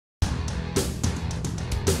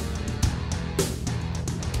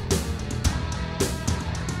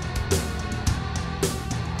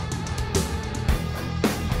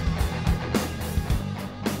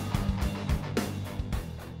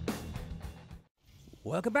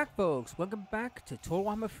Welcome back, folks. Welcome back to Total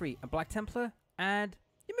Warhammer 3, a Black Templar. And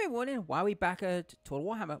you may be wondering, why are we back at Total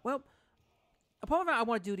Warhammer? Well, apart from that, I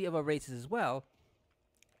want to do the other races as well.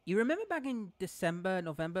 You remember back in December,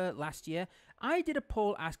 November last year, I did a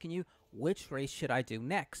poll asking you, which race should I do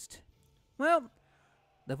next? Well,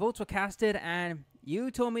 the votes were casted, and you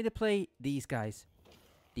told me to play these guys.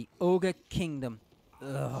 The Ogre Kingdom.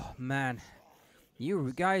 Oh, man.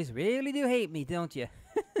 You guys really do hate me, don't you?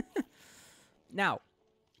 Now,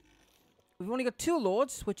 we've only got two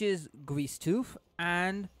lords, which is Greasetooth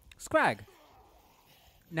and Scrag.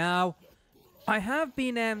 Now, I have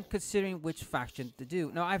been considering which faction to do.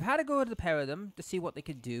 Now, I've had to go to the pair of them to see what they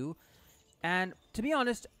could do. And to be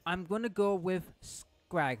honest, I'm going to go with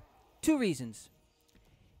Scrag. Two reasons.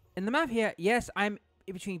 In the map here, yes, I'm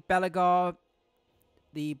in between Belagar,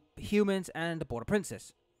 the humans, and the Border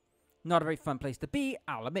Princess. Not a very fun place to be,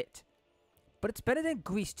 I'll admit. But it's better than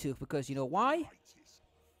Greasetooth because you know why?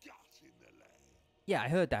 Yeah, I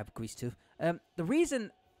heard that, Greasetooth. The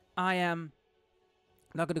reason I am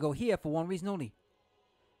not going to go here for one reason only.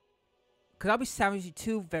 Because I'll be salvaging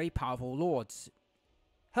two very powerful lords.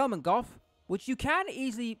 Helmengoth, which you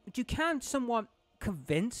can somewhat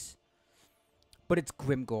convince, but it's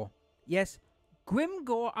Grimgor. Yes,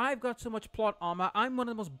 Grimgor, I've got so much plot armor, I'm one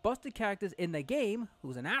of the most busted characters in the game,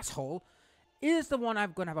 who's an asshole, is the one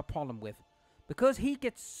I'm going to have a problem with. Because he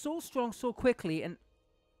gets so strong so quickly, and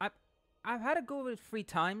I've had to go over it 3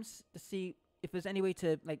 times to see if there's any way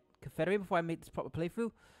to like confederate before I make this proper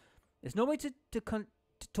playthrough. There's no way to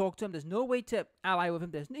talk to him. There's no way to ally with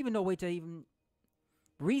him. There's even no way to even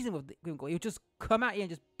reason with Grimgor. He'll just come at you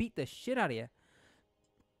and just beat the shit out of you.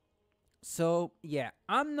 So yeah,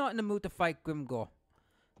 I'm not in the mood to fight Grimgor.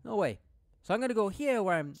 No way. So I'm gonna go here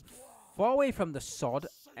where I'm far away from the sod,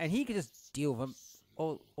 and he can just deal with him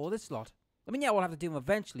all this lot. I mean, yeah, we'll have to do him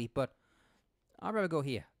eventually, but I'd rather go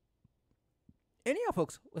here. Anyhow,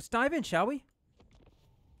 folks, let's dive in, shall we?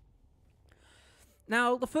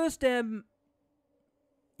 Now, the first,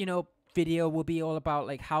 video will be all about,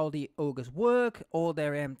 like, how the ogres work, all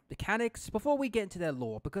their, mechanics, before we get into their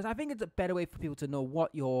lore, because I think it's a better way for people to know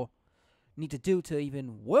what you need to do to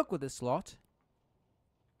even work with this lot.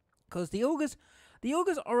 Because the ogres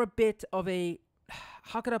are a bit of a,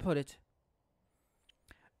 how can I put it?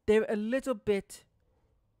 They're a little bit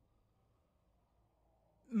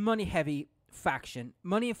money-heavy faction.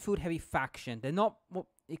 Money and food-heavy faction. They're not what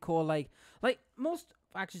you call, like most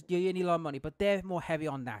factions, you need a lot of money, but they're more heavy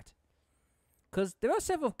on that. Because there are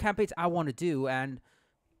several campaigns I want to do, and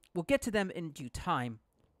we'll get to them in due time.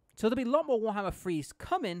 So there'll be a lot more Warhammer 3s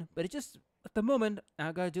coming, but it's just, at the moment,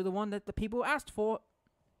 I'm going to do the one that the people asked for.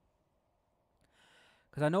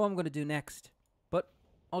 Because I know what I'm going to do next. But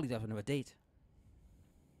I'll leave that for another date.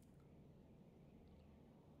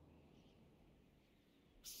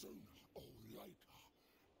 Sooner or later,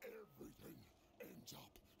 everything ends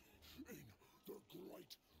up in the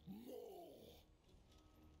Great Maw.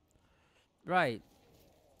 Right.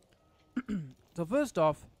 So first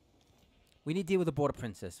off, we need to deal with the Border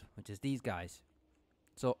Princess, which is these guys.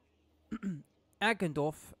 So,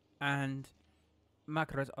 Agendorf and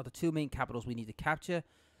Makaret are the two main capitals we need to capture.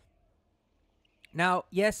 Now,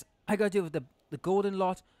 yes, I got to deal with the golden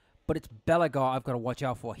lot, but it's Belagar I've got to watch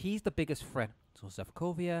out for. He's the biggest threat. So,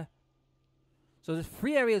 Zephykovia. So, there's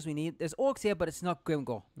 3 areas we need. There's orcs here, but it's not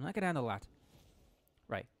Grimgor. I can handle that.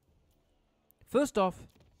 Right. First off,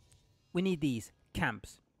 we need these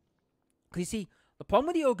camps. Because you see, the problem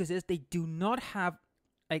with the ogres is they do not have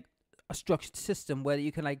like a structured system where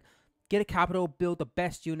you can like get a capital, build the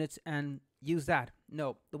best units, and use that.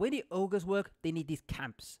 No, the way the ogres work, they need these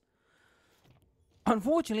camps.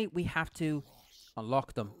 Unfortunately, we have to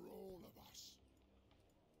unlock them.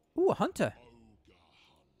 Ooh, a hunter.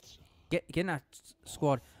 Get in that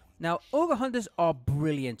squad. Now, ogre hunters are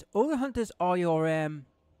brilliant. Ogre hunters are your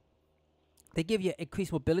they give you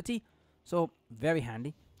increased mobility, so very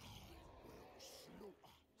handy.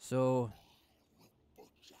 So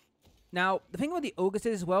now the thing with the ogres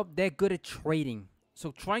is as well, they're good at trading.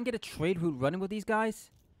 So try and get a trade route running with these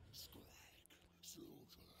guys.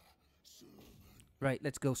 Right,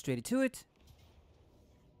 let's go straight into it.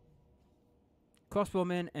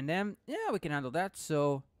 Crossbowmen, and then yeah, we can handle that.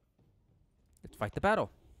 So let's fight the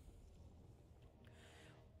battle.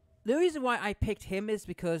 The reason why I picked him is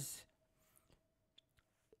because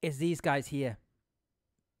it's these guys here.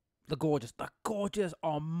 The Gorgeous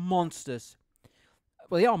are monsters.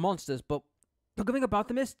 Well, they are monsters, but the good thing about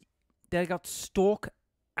them is they got stalk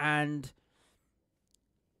and,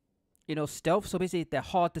 stealth. So basically, they're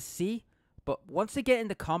hard to see. But once they get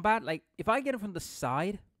into combat, like, if I get them from the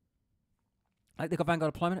side, like they got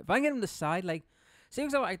Vanguard deployment, if I get them from the side, like,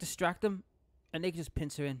 Seems like I distract them, and they can just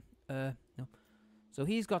pincer in. No. So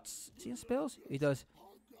he's got spells. He does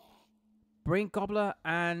Brain Gobbler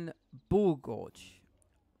and Bull Gorge.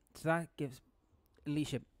 So that gives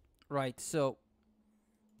leadership. Right. So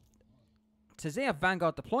since they have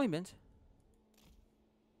Vanguard deployment,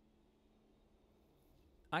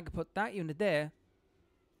 I can put that unit there.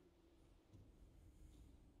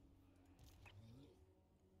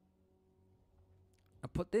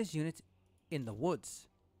 And put this unit in the woods.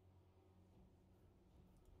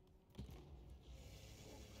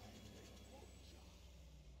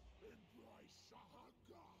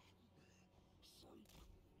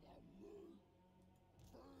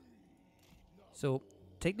 So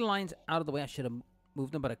take the lines out of the way. I should have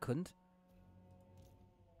moved them, but I couldn't.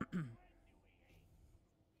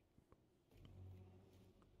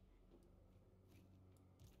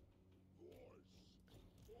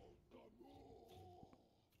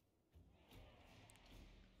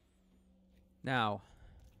 Now,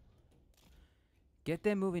 get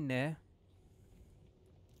them moving there.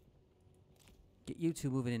 Get you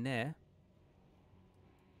two moving in there.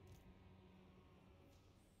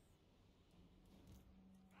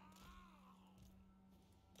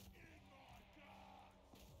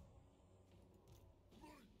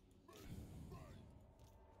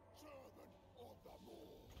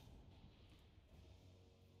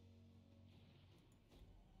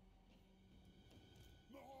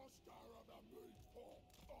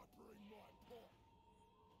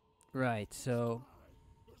 Right, so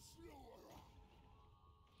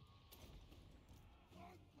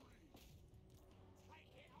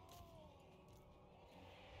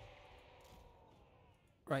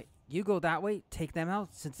right, you go that way, take them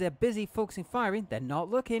out. Since they're busy focusing firing, they're not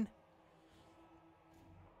looking.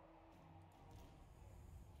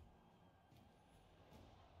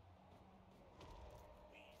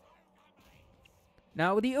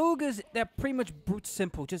 Now, with the ogres, they're pretty much brute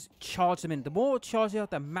simple. Just charge them in. The more charge they have,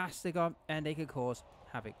 the mass they got, and they can cause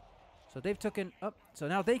havoc. So they've taken up. So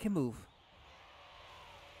now they can move.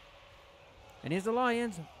 And here's the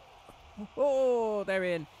lions. Oh, they're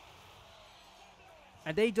in.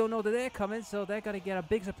 And they don't know that they're coming, so they're going to get a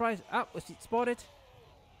big surprise. Ah, was it spotted?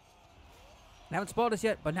 They haven't spotted us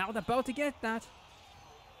yet, but now they're about to get that.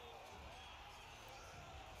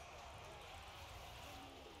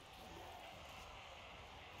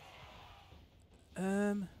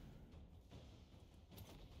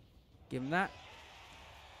 Give him that.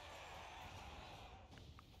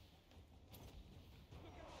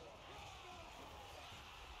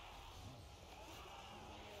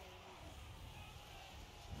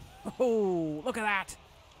 Oh, look at that.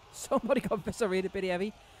 Somebody got eviscerated pretty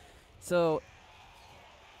heavy. So,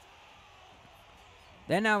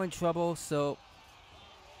 they're now in trouble, so.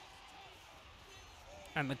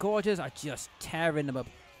 And the Gorges are just tearing them up.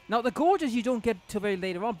 Now, the Gorges you don't get till very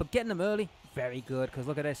later on, but getting them early, very good, because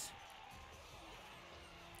look at this.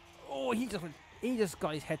 Oh, he just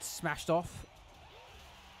got his head smashed off.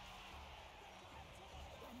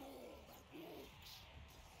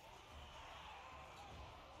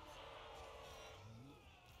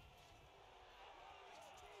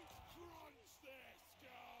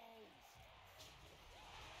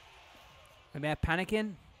 And they're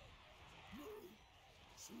panicking.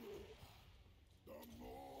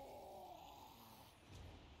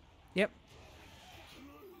 Yep.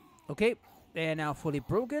 Okay, they're now fully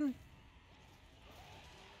broken.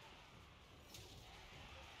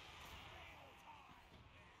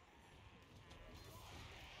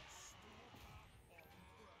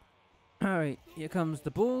 Alright, here comes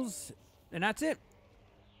the bulls. And that's it.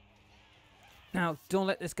 Now, don't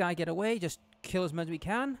let this guy get away. Just kill as much as we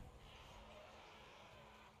can.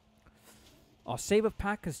 Our saber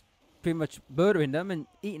pack is pretty much murdering them and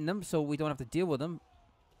eating them, so we don't have to deal with them.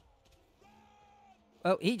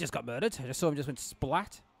 Oh, he just got murdered. I just saw him just went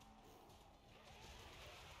splat.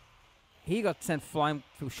 He got sent flying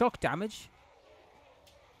through shock damage.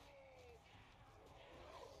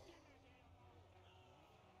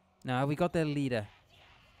 Now we got their leader.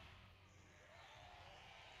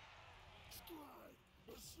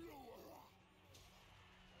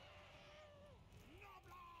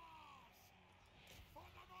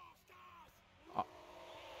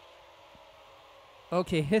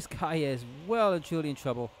 Okay, this guy is well and truly in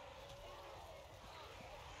trouble.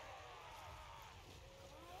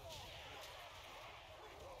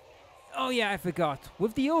 Oh yeah, I forgot.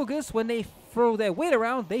 With the ogres, when they throw their weight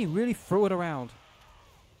around, they really throw it around.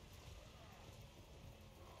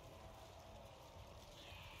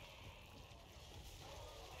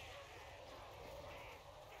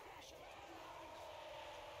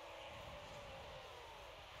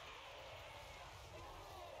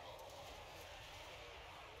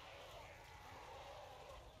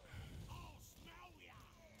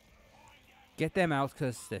 get them out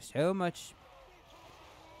because there's so much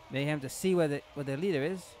mayhem to see where their leader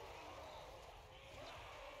is.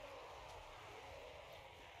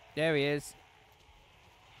 There he is.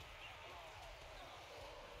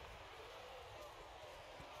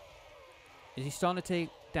 Is he starting to take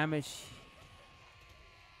damage?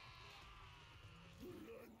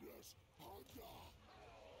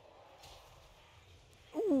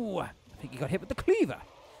 Ooh, I think he got hit with the cleaver.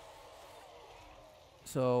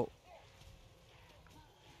 So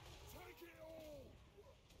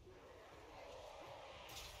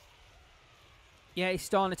yeah, he's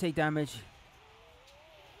starting to take damage.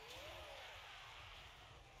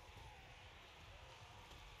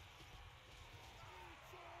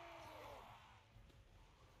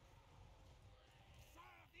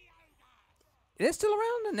 They're still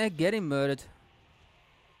around and they're getting murdered.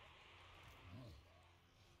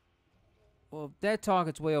 Well, their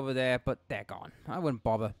target's way over there, but they're gone. I wouldn't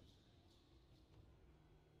bother.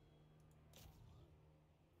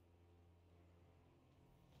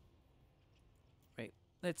 Right,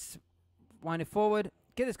 let's wind it forward.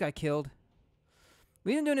 Get this guy killed.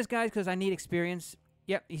 Reason I'm doing this, guys, because I need experience.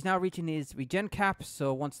 Yep, he's now reaching his regen cap,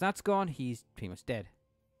 so once that's gone, he's pretty much dead.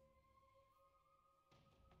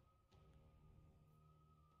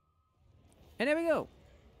 And there we go.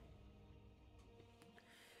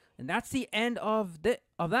 And that's the end of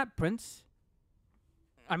that prince.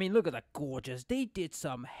 I mean, look at that, gorgeous. They did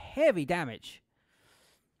some heavy damage.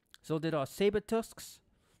 So did our saber tusks.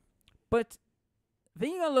 But the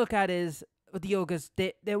thing you gotta look at is with the ogres,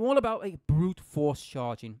 they're all about like brute force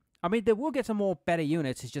charging. I mean, they will get some more better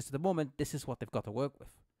units. It's just at the moment, this is what they've got to work with.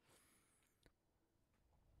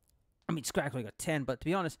 I mean, Scrag only got 10, but to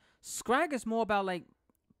be honest, Scrag is more about like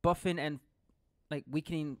buffing and like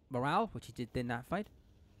weakening morale, which he did in that fight.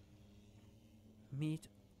 Meat.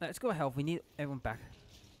 Let's go health. We need everyone back.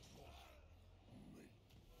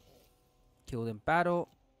 Killed in battle.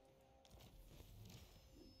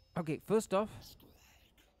 Okay, first off.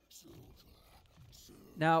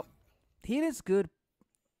 Now, healer's good,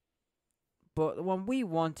 but the one we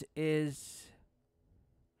want is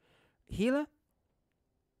healer.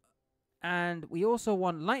 And we also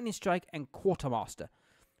want lightning strike and quartermaster.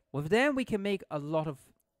 With them, we can make a lot of,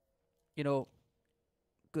 you know,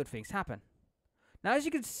 good things happen. Now, as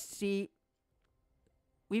you can see,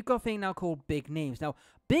 we've got a thing now called big names. Now,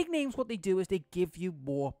 big names, what they do is they give you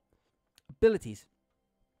more abilities.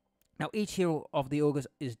 Now, each hero of the ogres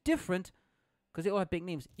is different because they all have big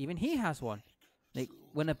names. Even he has one. Like,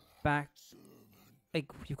 when a back,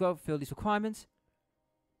 like, you've got to fill these requirements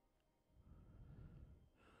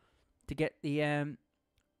to get the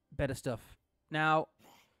better stuff. Now,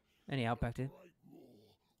 anyhow, back to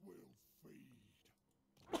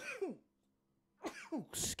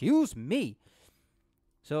excuse me.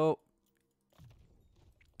 So,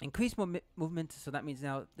 increase movement. So that means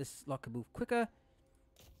now this lot can move quicker.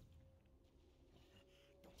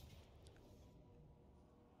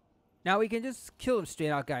 Now we can just kill them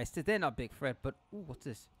straight out, guys. They're not big threat, but ooh, what's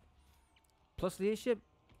this? Plus leadership.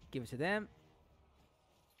 Give it to them.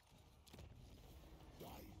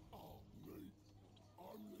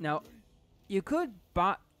 Now, you could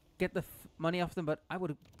get the money off them, but I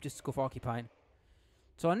would just go for occupying.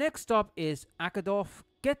 So our next stop is Akadorf.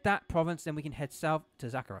 Get that province, then we can head south to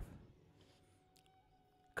Zakharov.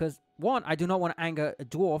 Because, one, I do not want to anger a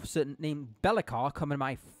dwarf certain named Belikar come in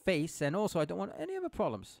my face, and also I don't want any other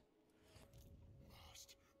problems.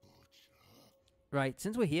 Right,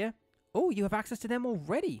 since we're here... Oh, you have access to them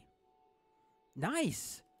already.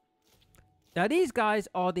 Nice. Now, these guys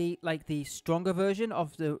are the stronger version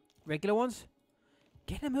of the regular ones.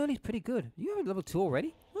 Getting them early is pretty good. You have a level 2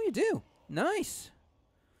 already? Oh, you do. Nice.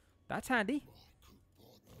 That's handy.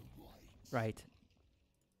 Right.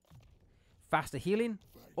 Faster healing.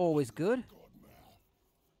 Always good.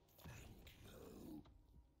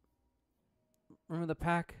 Remember the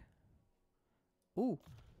pack. Ooh.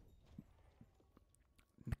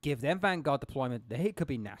 Give them Vanguard deployment. They could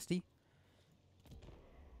be nasty.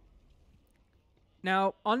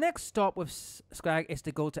 Now, our next stop with Scrag is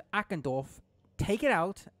to go to Akendorf, take it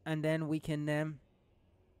out, and then we can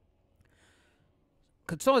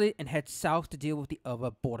consolidate and head south to deal with the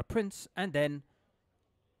other border prince, and then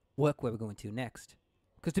work where we're going to next.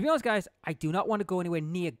 Because to be honest, guys, I do not want to go anywhere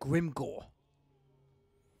near Grimgore.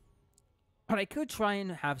 But I could try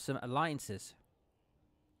and have some alliances.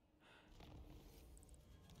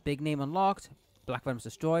 Big name unlocked. Black Venom's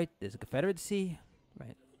destroyed. There's a Confederacy.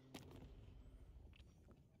 Right.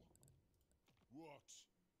 What?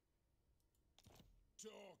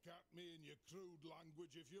 Talk at me in your crude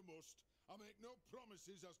language if you must. I make no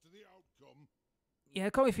promises as to the outcome. Yeah,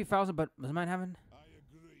 it cost me 3,000, but doesn't mind having. I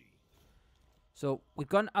agree. So we've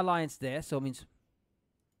got an alliance there, so it means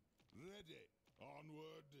Ready.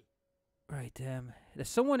 Onward. right. There's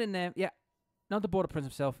someone in there. Yeah, not the border prince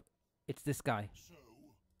himself. It's this guy. So,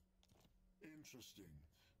 interesting.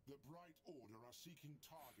 The Bright Order are seeking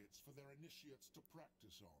targets for their initiates to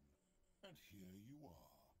practice on. And here you are.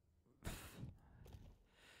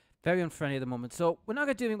 Very unfriendly at the moment. So we're not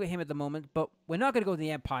gonna do anything with him at the moment, but we're not gonna go to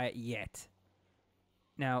the Empire yet.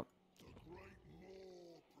 Now, The Great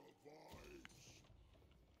Maw provides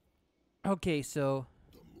okay, so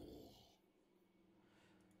the Maw.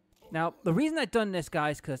 now the reason I've done this,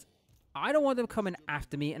 guys, because I don't want them coming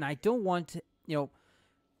after me, and I don't want, you know,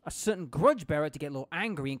 a certain grudge bearer to get a little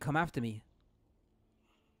angry and come after me.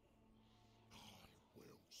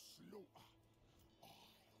 Will slaughter. I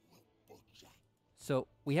will butcher. So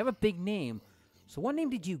we have a big name. So what name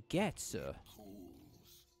did you get, sir?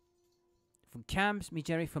 Fools. From camps, me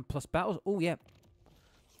generate from plus battles. Oh yeah.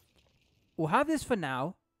 We'll have this for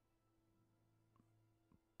now.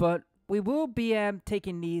 But we will be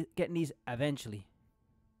getting these eventually.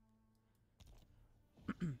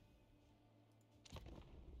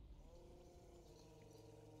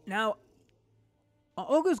 Now, are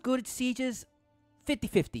ogres good at sieges?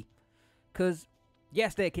 50-50. Because,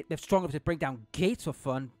 yes, they're strong enough to break down gates for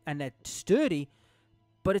fun, and they're sturdy,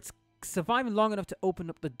 but it's surviving long enough to open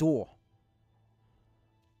up the door.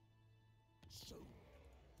 So,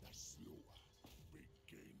 the slaughter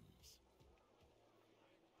begins.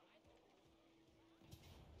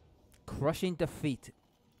 Crushing defeat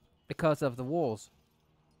because of the walls.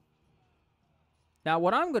 Now,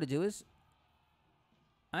 what I'm going to do is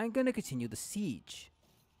I'm going to continue the siege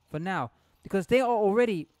for now, because they are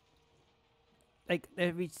already, like,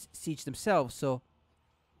 they've reached siege themselves. So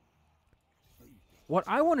what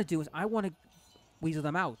I want to do is I want to weasel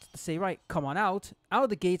them out to say, right, come on out of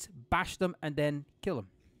the gates, bash them, and then kill them.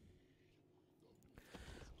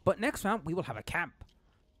 But next round we will have a camp.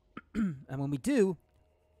 And when we do,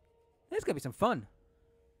 there's going to be some fun.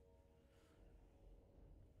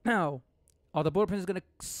 Now, are the border princes going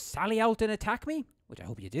to sally out and attack me? Which I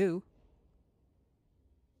hope you do.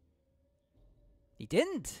 He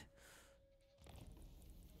didn't.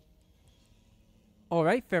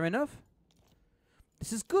 Alright, fair enough.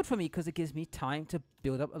 This is good for me because it gives me time to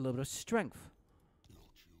build up a little bit of strength. Your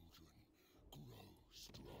children grow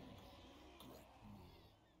stronger. Great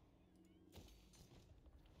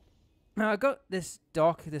Maw. Now I got this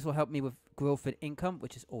dock. This will help me with growth and income,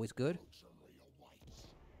 which is always good. Butchery awaits.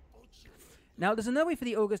 Butchery. Now there's another way for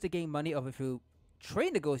the ogres to gain money over through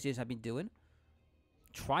trade negotiations I've been doing.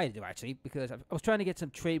 Try to do actually, because I was trying to get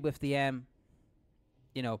some trade with the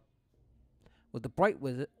you know, with the Bright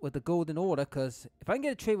Wizard, with the Golden Order, because if I can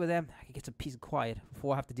get a trade with them, I can get some peace and quiet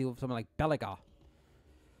before I have to deal with someone like Belagar.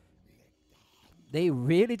 They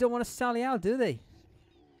really don't want to sally out, do they?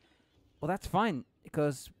 Well, that's fine,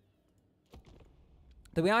 because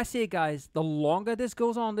the way I see it, guys, the longer this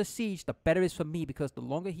goes on, this siege, the better it is for me, because the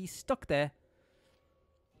longer he's stuck there.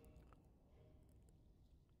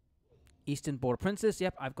 Eastern Border Princess,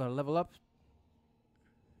 yep, I've got to level up.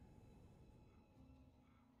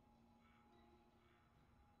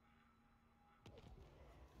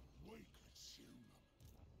 We consume them.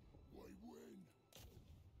 We win.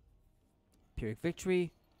 Pyrrhic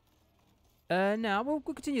victory. Now we'll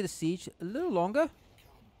continue the siege a little longer.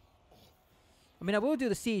 I mean, I will do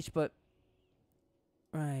the siege, but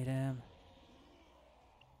right,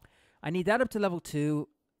 I need that up to level 2.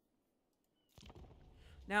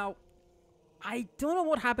 Now, I don't know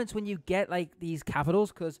what happens when you get like these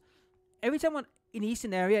capitals, because every time in the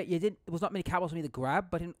eastern area there was not many capitals for me to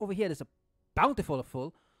grab, but over here there's a bountiful of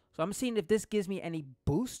full. So I'm seeing if this gives me any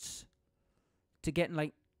boosts to getting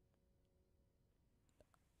like.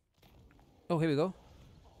 Oh, here we go.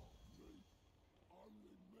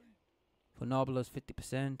 For Noblers,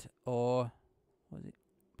 50%, or what is it?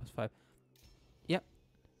 +5. Yep.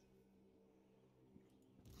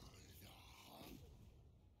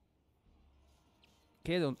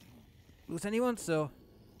 Okay, don't lose anyone, so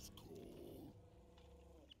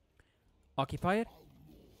occupy it.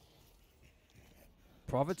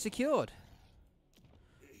 Profit secured.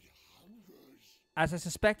 As I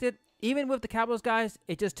suspected, even with the capitals, guys,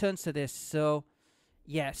 it just turns to this. So,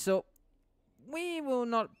 yeah, so we will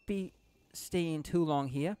not be staying too long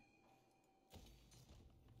here.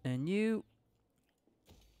 And you.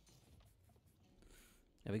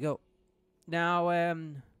 There we go. Now,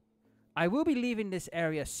 I will be leaving this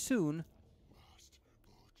area soon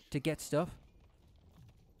to get stuff.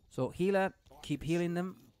 So, healer, keep healing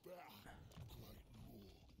them.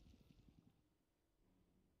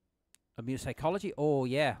 Immune psychology. Oh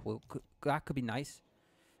yeah, well that could be nice.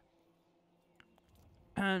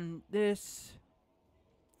 And this,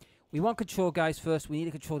 we want control, guys. First, we need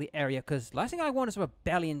to control the area because last thing I want is a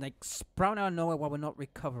rebellion like sprouting out of nowhere while we're not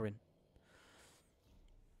recovering.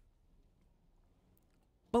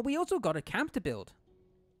 But we also got a camp to build.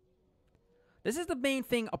 This is the main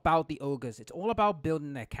thing about the ogres. It's all about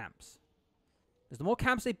building their camps. Because the more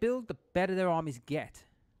camps they build, the better their armies get.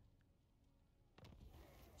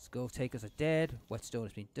 Skull takers are dead. Whetstone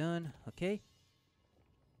has been done. Okay.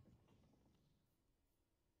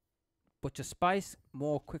 Butcher Spice,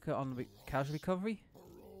 more quicker on the casual recovery.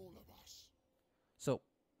 So,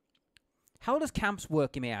 how does camps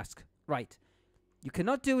work, you may ask? Right. You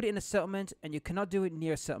cannot do it in a settlement, and you cannot do it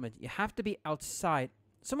near a settlement. You have to be outside.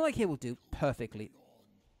 Someone like here will do perfectly.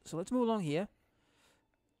 So let's move along here.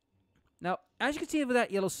 Now, as you can see over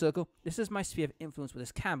that yellow circle, this is my sphere of influence with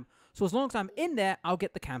this camp. So as long as I'm in there, I'll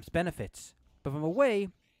get the camp's benefits. But if I'm away,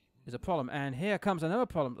 there's a problem. And here comes another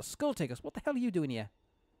problem. The Skull Takers. What the hell are you doing here?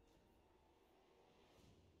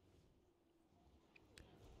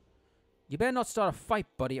 You better not start a fight,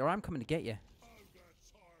 buddy, or I'm coming to get you.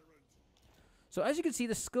 So as you can see,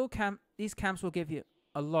 the Skull Camp, these camps will give you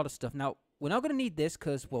a lot of stuff. Now, we're not going to need this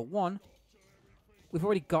because, well, one, we've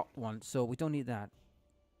already got one, so we don't need that.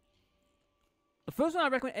 The first one I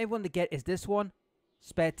recommend everyone to get is this one,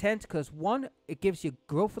 Spare Tent, because one, it gives you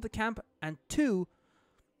growth for the camp, and two,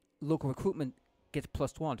 local recruitment gets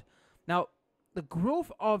 +1. Now, the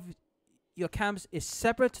growth of your camps is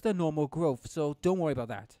separate to the normal growth, so don't worry about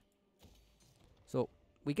that. So,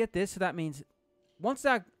 we get this, so that means once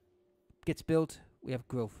that gets built, we have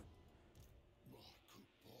growth.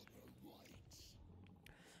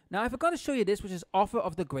 Now, I forgot to show you this, which is Offer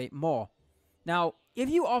of the Great Maw. Now, if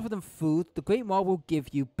you offer them food, the Great Maw will give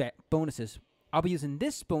you bonuses. I'll be using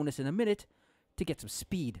this bonus in a minute to get some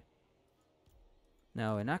speed.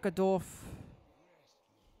 Now, in Akadorf,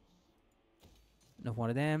 another one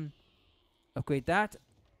of them. Upgrade that.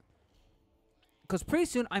 Because pretty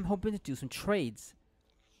soon, I'm hoping to do some trades.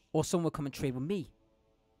 Or someone will come and trade with me.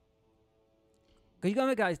 Because you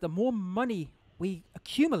remember, guys, the more money we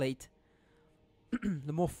accumulate,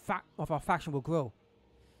 the more of our faction will grow.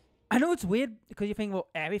 I know it's weird because you think, well,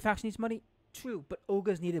 every faction needs money. True, but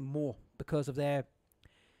ogres need it more because of their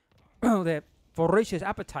their voracious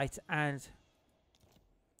appetites and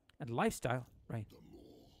lifestyle, right?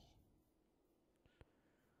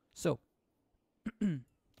 So,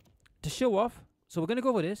 to show off, so we're gonna go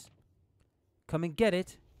over this. Come and get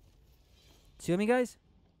it. See me, guys?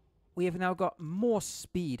 We have now got more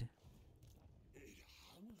speed.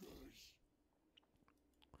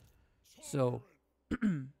 So,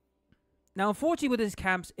 now unfortunately with these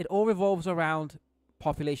camps, it all revolves around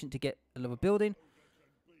population to get another building.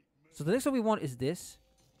 So the next one we want is this.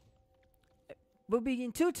 We'll be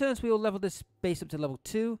in 2 turns, we will level this base up to level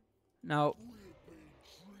 2. Now,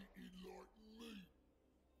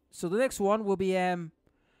 so the next one will be, I'll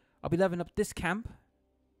be leveling up this camp.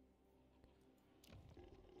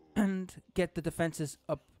 And get the defenses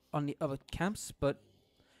up on the other camps. But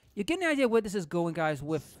you're getting the idea where this is going, guys,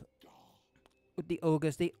 with the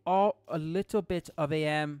ogres. They are a little bit of a they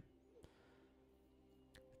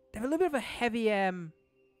have a little bit of a heavy kind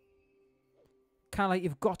of like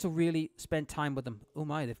you've got to really spend time with them. Oh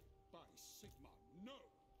my,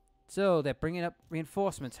 so they're bringing up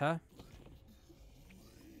reinforcements, huh?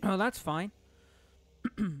 Oh, that's fine.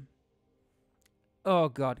 Oh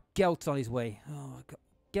god, Gelt's on his way. Oh god,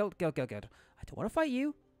 Gelt. I don't want to fight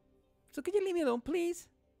you, so could you leave me alone, please?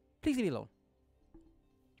 Please leave me alone.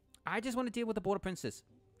 I just want to deal with the border princes.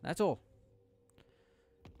 That's all.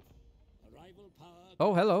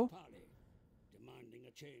 Oh, hello. Demanding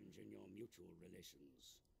a change in your mutual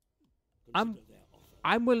relations.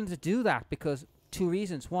 I'm willing to do that because 2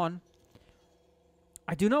 reasons. One,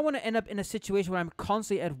 I do not want to end up in a situation where I'm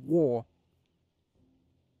constantly at war,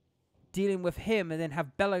 dealing with him, and then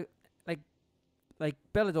have Bella, like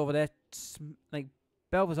Bella's over there, like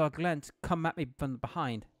Belvazar Glent, come at me from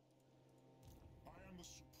behind.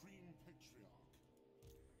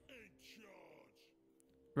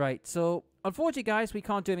 Right, so unfortunately, guys, we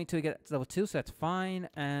can't do anything until we get to level 2, so that's fine.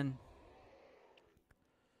 And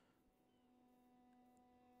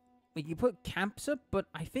we can put camps up, but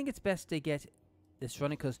I think it's best to get this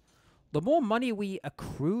running because the more money we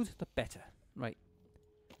accrued, the better. Right.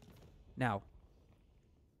 Now.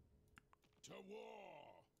 To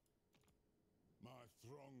war! My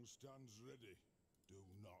throng stands ready. Do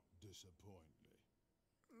not disappoint me.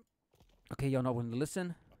 Okay, you're not willing to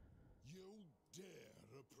listen.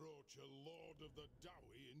 A lord of the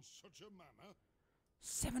Dowie in such a manner?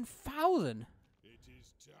 7,000? It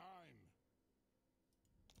is time.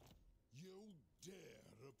 You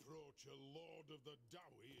dare approach a lord of the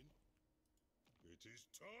Dowin? It is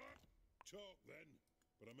talk. Talk then,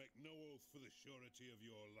 but I make no oath for the surety of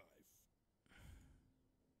your life.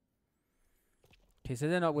 Okay, so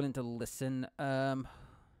they're not willing to listen. Top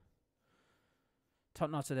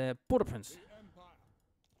knot to their border prince. The Empire.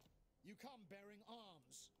 You come bearing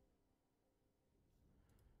arms.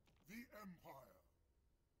 The Empire.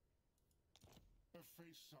 A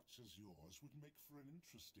face such as yours would make for an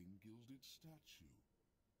interesting gilded statue.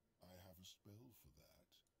 I have a spell for that,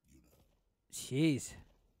 you know. Jeez.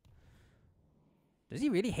 Does he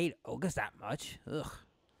really hate ogres that much? Ugh.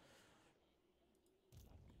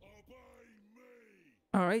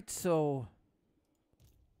 Alright, so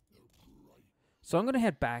I'm going to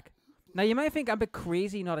head back. Now, you might think I'm a bit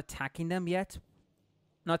crazy not attacking them yet.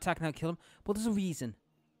 Not attacking them, kill them. But there's a reason.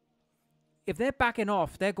 If they're backing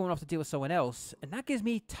off, they're going off to deal with someone else. And that gives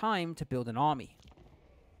me time to build an army.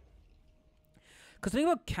 Because the thing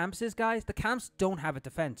about camps is, guys, the camps don't have a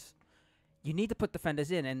defense. You need to put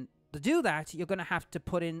defenders in. And to do that, you're going to have to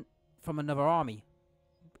put in from another army.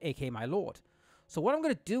 A.k.a. my lord. So what I'm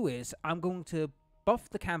going to do is, I'm going to buff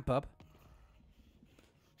the camp up.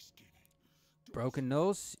 Broken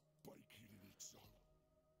nose.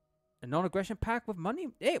 A non-aggression pack with money.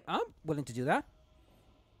 Hey, I'm willing to do that.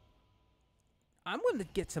 I'm willing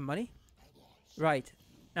to get some money. Right.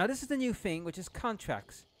 Now, this is the new thing, which is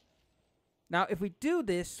contracts. Now, if we do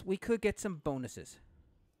this, we could get some bonuses.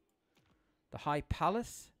 The High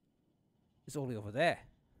Palace is all the way over there.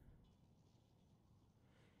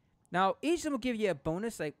 Now, each of them will give you a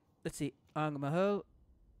bonus. Like, let's see. Mahal.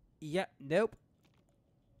 Yeah, nope.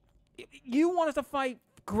 You want us to fight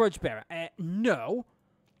Grudgebearer? No.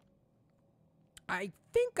 I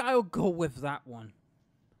think I'll go with that one.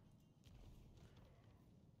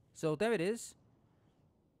 So there it is.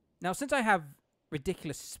 Now, since I have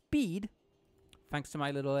ridiculous speed, thanks to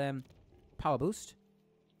my little power boost.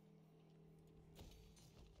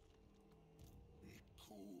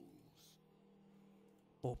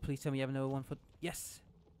 Oh, please tell me you have another one for... Yes.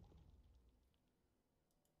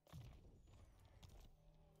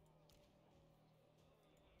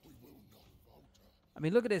 I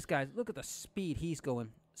mean, look at this, guys. Look at the speed he's going.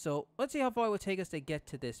 So, let's see how far it would take us to get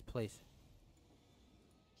to this place.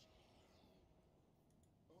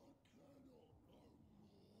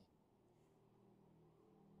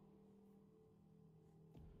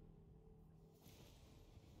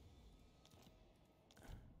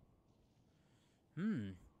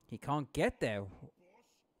 He can't get there.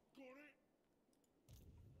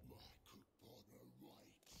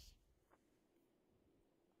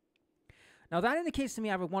 Now, that indicates to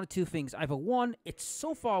me either one or two things. Either one, it's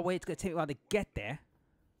so far away, it's going to take me a while to get there.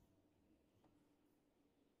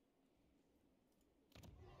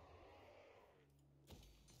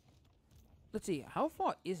 Let's see, how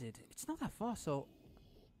far is it? It's not that far, so...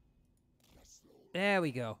 There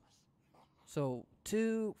we go. So,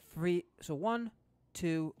 2, 3... So, 1,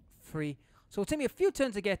 2, 3... So, it'll take me a few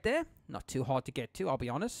turns to get there. Not too hard to get to, I'll be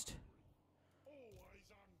honest.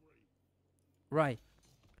 Right.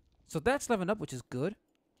 So that's leveling up, which is good.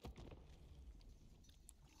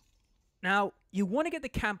 Now, you want to get the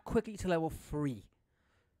camp quickly to level 3.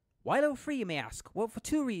 Why level 3, you may ask? Well, for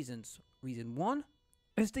two reasons. Reason 1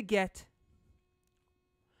 is to get,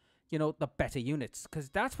 you know, the better units. Because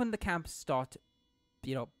that's when the camps start,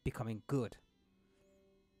 you know, becoming good.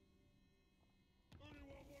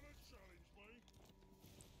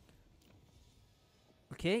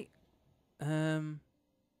 Okay.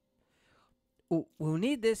 Oh, we'll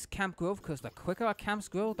need this camp growth because the quicker our camps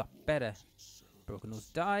grow, the better. Broken Nose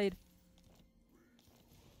died.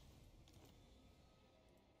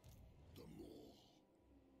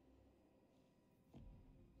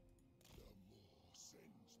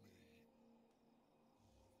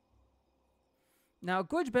 Now,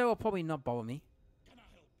 Grudge Bear will probably not bother me. Can I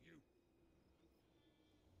help you?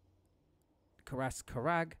 Karas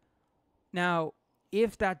Karag. Now,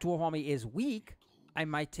 if that dwarf army is weak, I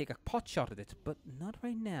might take a pot shot at it, but not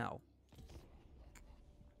right now.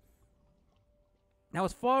 Now,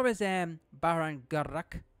 as far as Baran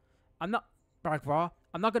Garak, I'm not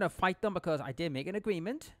going to fight them because I did make an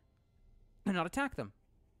agreement and not attack them.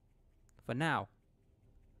 For now.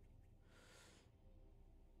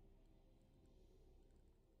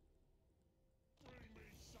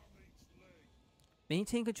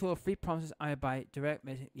 Maintain control of free promises I by direct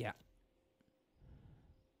message. Yeah.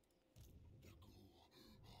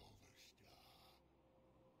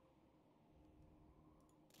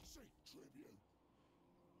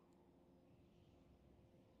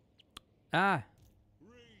 Ah.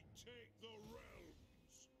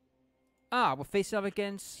 Ah, we're facing up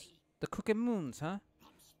against The Crooked Moons, huh? I'm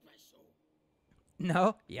special.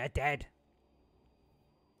 No, you're dead.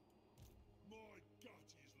 My gut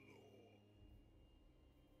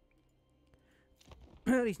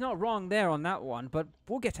is law. He's not wrong there on that one, but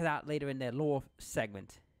we'll get to that later in their lore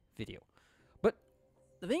segment video. But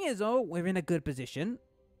the thing is, though, we're in a good position.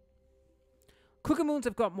 Crooked Moons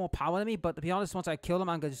have got more power than me, but to be honest, once I kill them,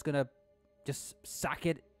 I'm just gonna sack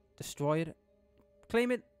it, destroy it, claim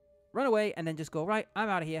it, run away, and then just go, right, I'm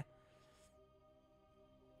out of here.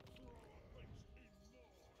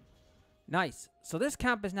 Nice. So this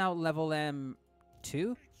camp is now level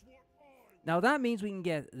 2. Now that means we can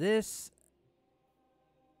get this.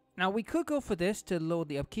 Now we could go for this to load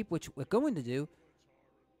the upkeep, which we're going to do.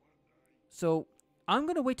 So I'm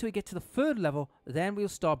going to wait till we get to the 3rd level, then we'll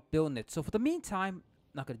start building it. So for the meantime,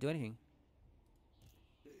 not going to do anything.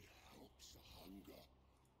 It helps the hunger.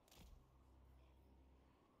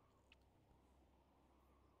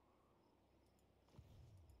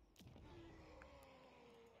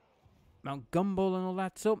 Mount Gumball and all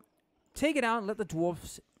that. So take it out and let the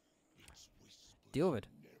dwarves deal with it.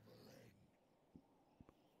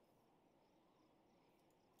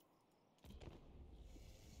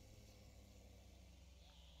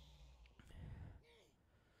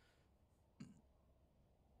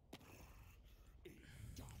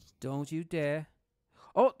 Don't you dare.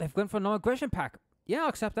 Oh, they've gone for a non-aggression pack. Yeah, I'll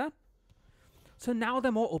accept that. So now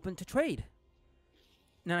they're more open to trade.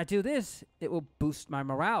 Now I do this, it will boost my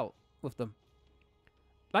morale with them.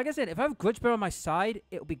 Like I said, if I have Grudge Bear on my side,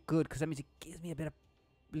 it'll be good, because that means it gives me a bit of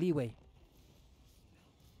leeway.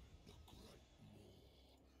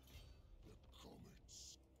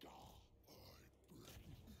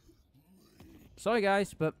 Sorry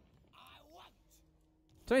guys, but...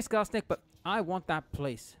 Sorry Scar Snake, but I want that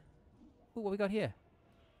place. Ooh, what we got here?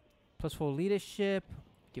 +4 leadership.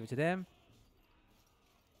 Give it to them.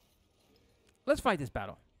 Let's fight this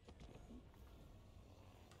battle.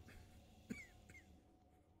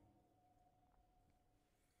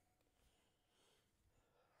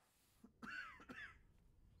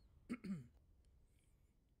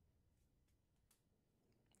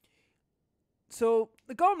 So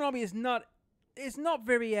the Goblin Army is not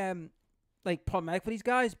very like problematic for these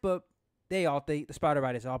guys, but they are, the Spider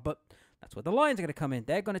Riders are, but that's where the Lions are going to come in.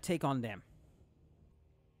 They're going to take on them.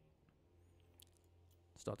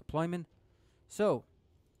 Start deployment. So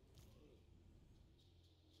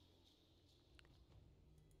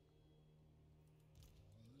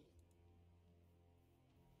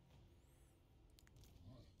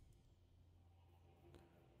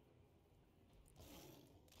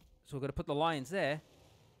we're going to put the Lions there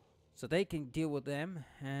so they can deal with them,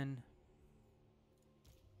 and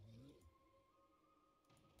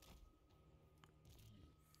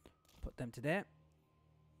put them to there.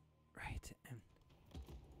 Right.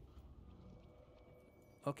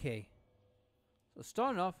 Okay. So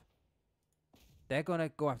starting off, they're going to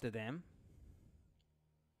go after them.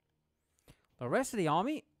 The rest of the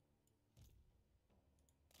army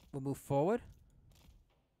will move forward.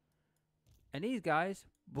 And these guys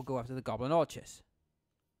will go after the Goblin Archers.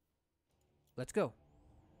 Let's go.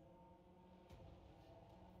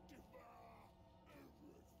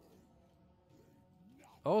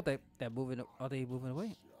 Oh, they're moving. Are they moving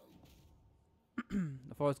away?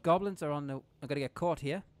 The forest goblins are gonna get caught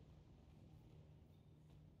here.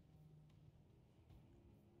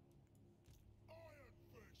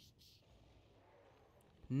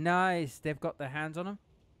 Nice. They've got their hands on them.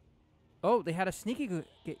 Oh, they had a sneaky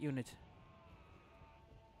get unit.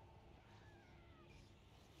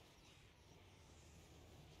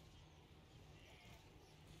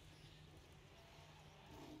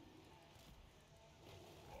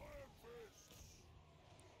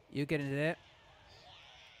 You get into there.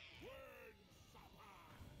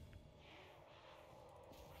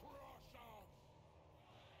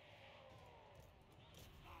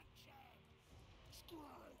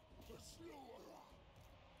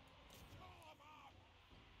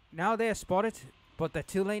 Now they're spotted, but they're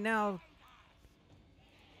too late now.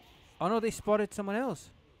 Oh no, they spotted someone else.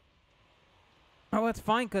 Oh, that's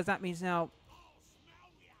fine, because that means now...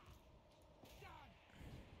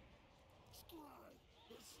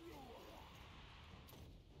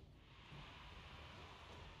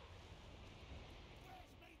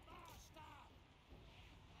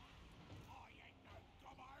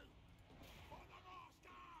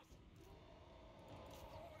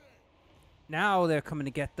 Now they're coming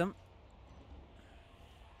to get them.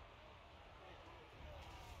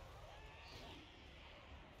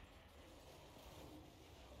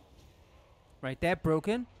 Right, they're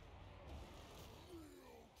broken.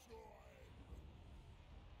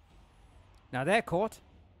 Now they're caught.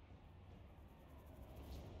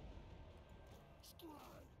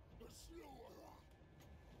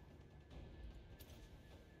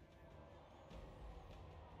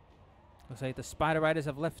 Looks like the spider riders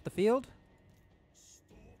have left the field.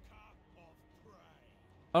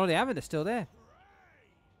 Oh, no, they haven't. They're still there.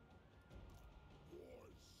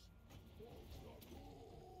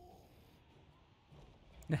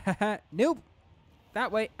 Nope.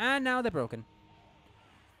 That way. And now they're broken.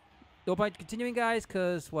 No point continuing, guys,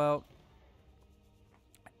 because, well,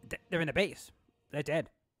 they're in the base. They're dead.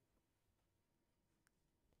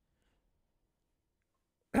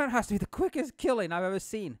 That has to be the quickest killing I've ever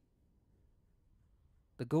seen.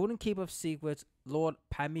 The Golden Keeper of Secrets, Lord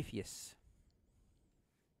Prometheus.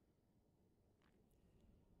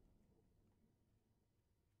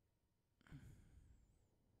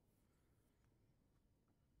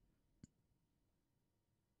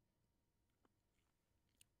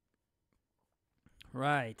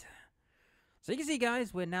 Right. So you can see,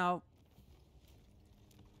 guys, we're now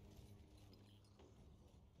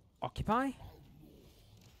occupy.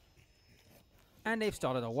 And they've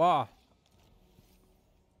started a war.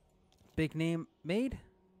 Big name made.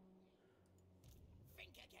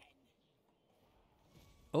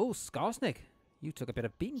 Oh, Skarsnik. You took a bit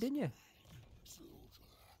of beating, didn't you?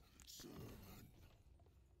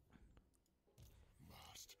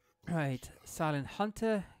 Right. Silent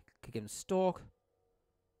Hunter. Could give him Stalk.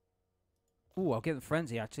 Ooh, I'll give him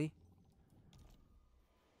Frenzy, actually.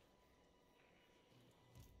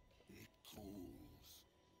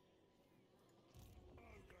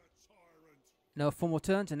 No, 4 more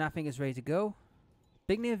turns and nothing is ready to go.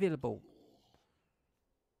 Big name available.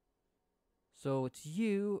 So it's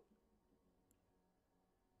you.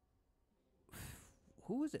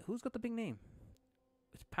 Who is it? Who's got the big name?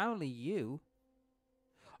 It's apparently you.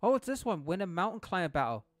 Oh, it's this one. Win a mountain climber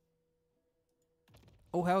battle.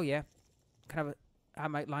 Oh, hell yeah. Can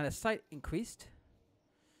have my line of sight increased.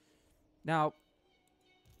 Now,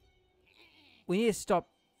 we need to stop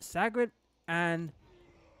Sagrid and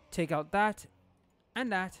take out that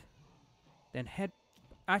and that. Then head...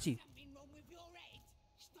 Actually,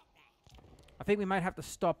 I think we might have to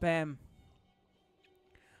stop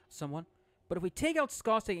someone. But if we take out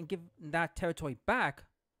Skarsnik and give that territory back,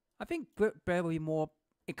 I think Bear will be more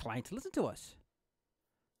inclined to listen to us.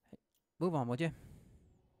 Move on, would you?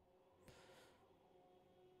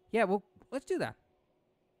 Yeah, well, let's do that.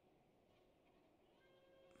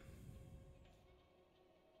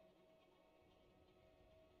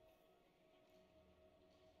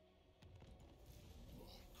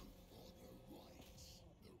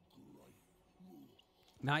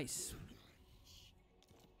 Nice.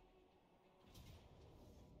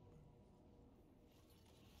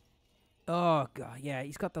 Oh, God. Yeah,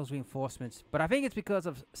 he's got those reinforcements. But I think it's because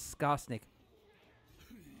of Skarsnik.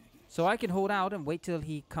 So I can hold out and wait till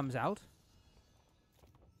he comes out.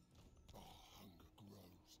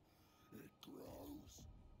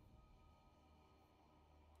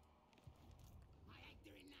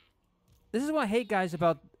 This is what I hate, guys,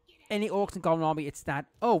 about any Orcs and Goblin army. It's that,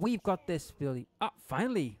 oh, we've got this ability. Ah,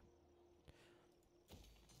 finally.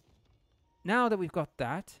 Now that we've got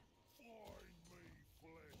that,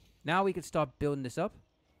 now we can start building this up.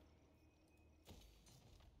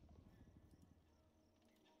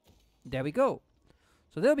 There we go.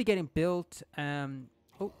 So they'll be getting built.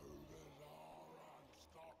 Oh.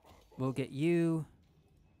 We'll get you.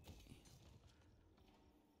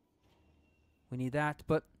 We need that.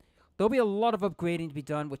 But there'll be a lot of upgrading to be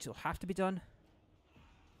done, which will have to be done.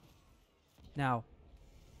 Now.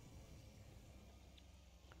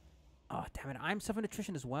 Oh, damn it. I'm suffering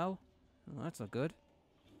attrition as well. Oh, that's not good.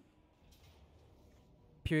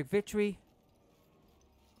 Pyrrhic victory.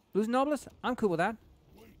 Losing Noblest? I'm cool with that.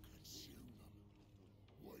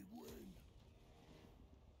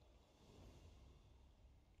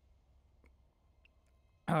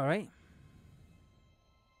 All right.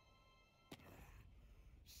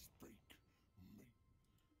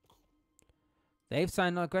 They've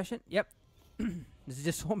signed no aggression. Yep. This is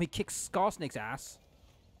just want me kick Skarsnik's ass.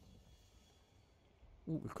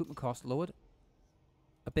 Ooh, recruitment cost lowered.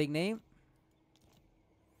 A big name.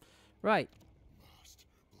 Right.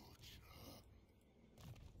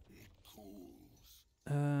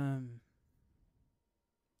 Okay.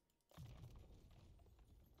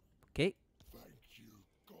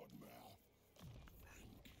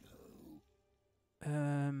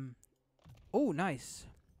 Oh, nice.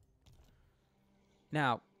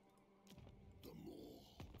 Now,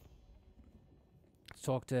 let's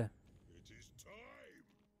talk to... It is time.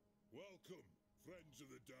 Welcome, friends of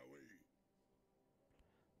the Dowie.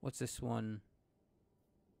 What's this one?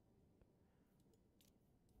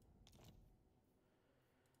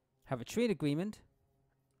 Have a trade agreement.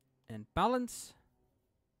 And balance.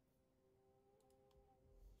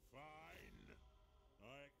 Fine.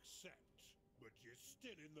 I accept.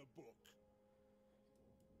 still in the book.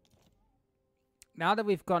 Now that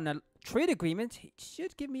we've gotten a trade agreement, it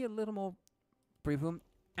should give me a little more breathing room.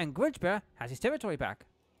 And Grudgebear has his territory back.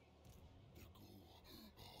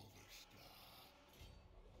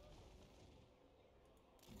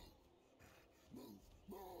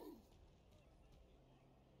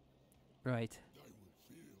 Right.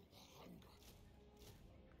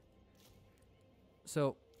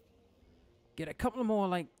 So, get a couple more,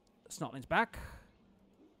 like, snotlings back.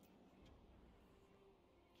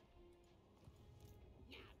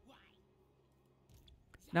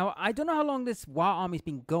 Now, I don't know how long this war army's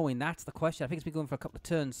been going. That's the question. I think it's been going for a couple of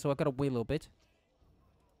turns, so I've got to wait a little bit.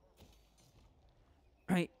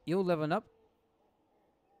 Right, you're leveling up.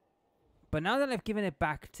 But now that I've given it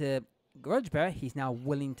back to Grudgebear, he's now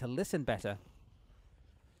willing to listen better.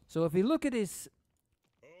 So if we look at his...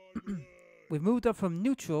 we've moved up from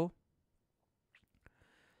neutral.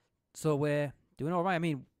 So we're doing all right. I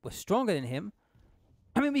mean, we're stronger than him.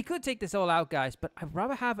 I mean, we could take this all out, guys, but I'd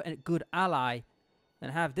rather have a good ally than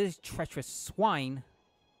have this treacherous swine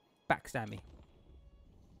backstab me.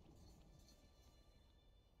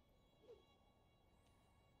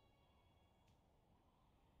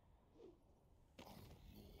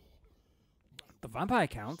 The vampire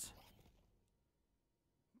count?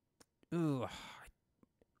 Ugh.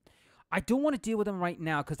 I don't want to deal with them right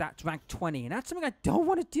now because that's rank 20. And that's something I don't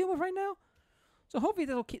want to deal with right now. So hopefully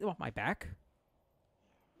that'll keep them off my back.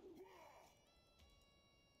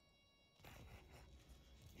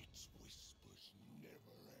 Its whispers never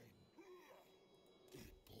end. It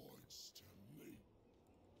points to me.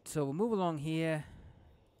 So we'll move along here.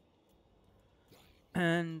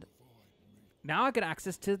 And now I get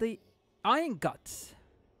access to the Iron Guts.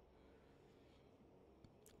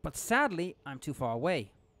 But sadly, I'm too far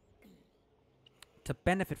away to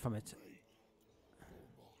benefit from it.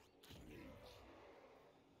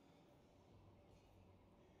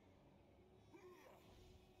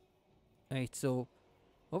 Right, so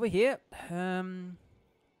over here,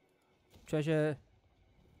 treasure,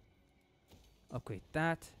 upgrade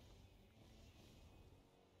that.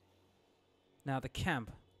 Now the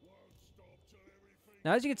camp.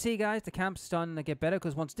 Now as you can see, guys, the camp's starting to get better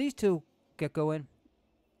because once these two get going,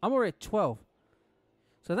 I'm already at 12.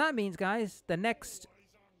 So that means, guys, the next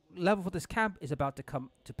level for this camp is about to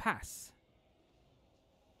come to pass.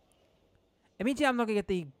 It means, yeah, I'm not going to get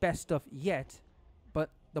the best stuff yet,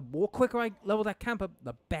 but the more quicker I level that camp up,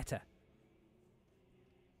 the better.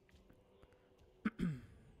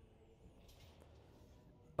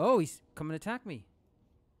 Oh, he's coming to attack me.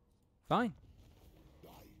 Fine.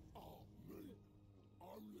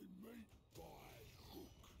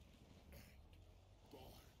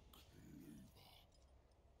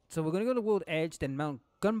 So we're going to go to World Edge, then mount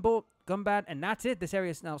Gunbat, and that's it. This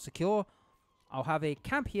area is now secure. I'll have a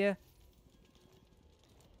camp here.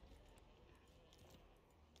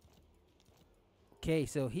 Okay,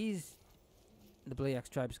 so he's... The Blade Axe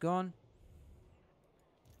tribe's gone.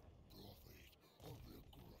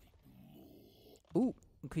 Ooh,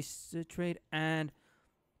 increase the trade, and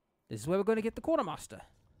this is where we're going to get the Quartermaster.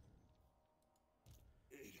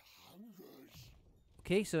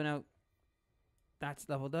 Okay, so now that's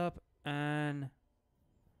leveled up, and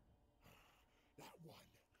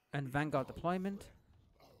Vanguard deployment.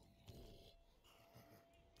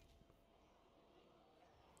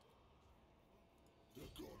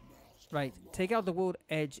 Right, take out the World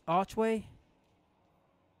Edge Archway.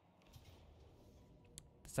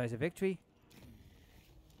 Decisive victory.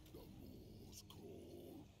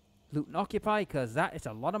 Loot and occupy, because that is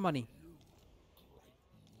a lot of money.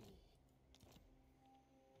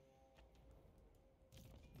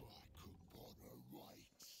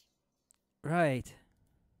 Right.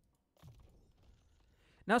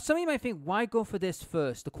 Now, some of you might think, why go for this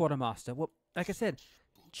first, the Quartermaster? Well, like I said,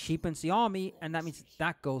 cheapens the army, and that means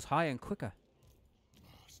that goes higher and quicker.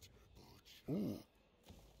 Ooh.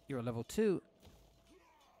 You're a level 2.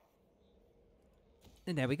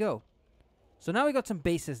 And there we go. So now we got some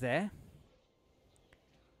bases there.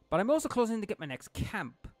 But I'm also closing to get my next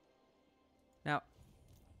camp. Now,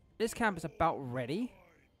 this camp is about ready.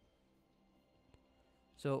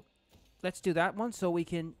 So, let's do that one so we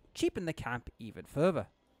can cheapen the camp even further.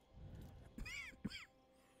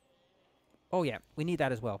 Oh yeah, we need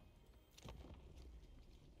that as well.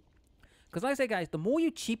 Because like I say, guys, the more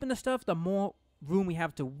you cheapen the stuff, the more room we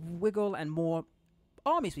have to wiggle and more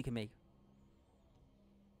armies we can make.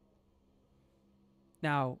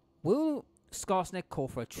 Now, will Skarsnik call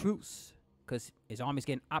for a truce? Because his army's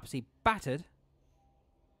getting absolutely battered.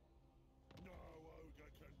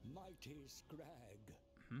 Mighty Scrag,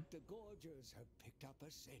 the Gorgers have picked up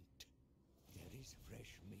a scent. There is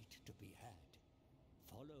fresh meat to be had.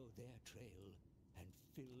 Follow their trail and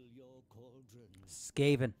fill your cauldrons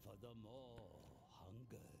Skaven. for the more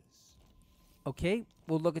hungers. Okay,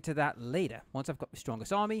 we'll look into that later, once I've got the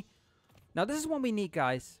strongest army. Now, this is what we need,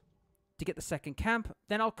 guys, to get the second camp.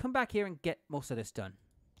 Then I'll come back here and get most of this done.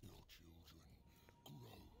 Your children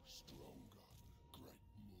grow stronger, great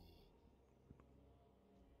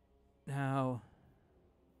more. Now,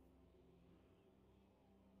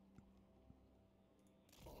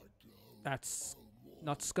 that's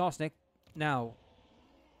not Skarsnik. Now,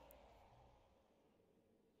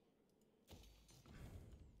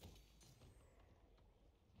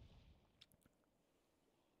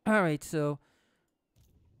 alright, so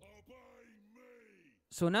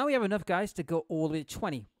now we have enough guys to go all the way to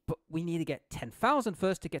 20, but we need to get 10,000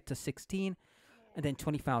 first to get to 16, and then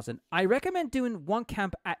 20,000. I recommend doing one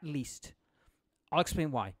camp at least. I'll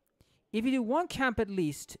explain why. If you do one camp at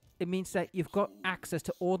least, it means that you've got access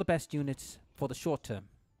to all the best units for the short term.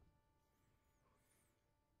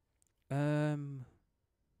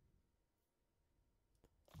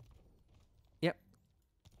 Yep.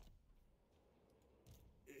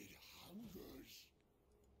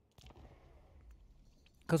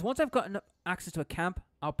 Because once I've got access to a camp,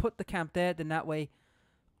 I'll put the camp there. Then that way,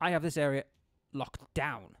 I have this area locked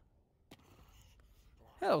down.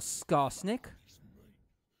 Hello, Skarsnik.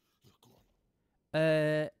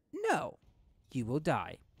 No. You will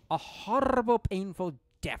die. A horrible, painful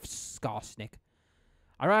death, Skarsnik.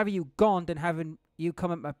 I'd rather you gone than having you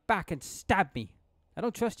come at my back and stab me. I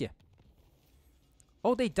don't trust you.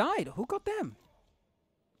 Oh, they died. Who got them?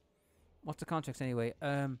 What's the contracts anyway?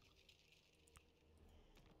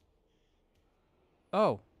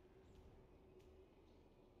 Oh.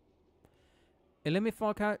 Eliminate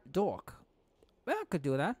Fallout Dork. Well, I could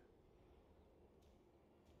do that.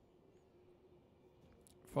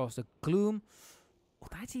 Frost of Gloom. Oh,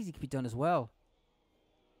 that's easy to be done as well.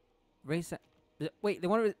 Raise that. Wait, they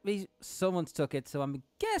want to raise. Someone's took it, so I'm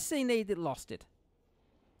guessing they lost it.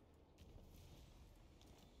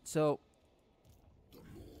 So.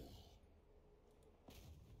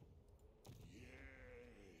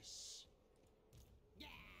 Yes.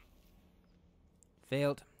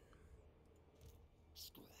 Failed.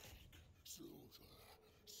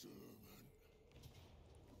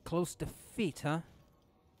 Close defeat, huh?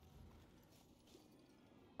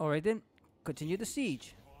 Alright then, continue the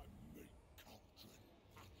siege.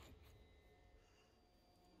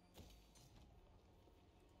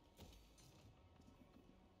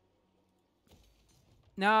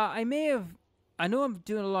 Now, I know I'm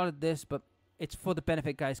doing a lot of this, but it's for the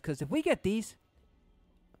benefit, guys, because if we get these,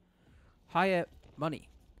 higher money.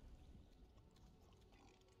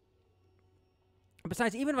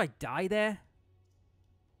 Besides, even if I die there,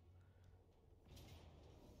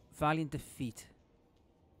 valiant defeat.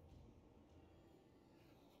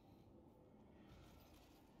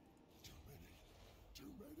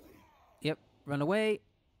 Yep, run away.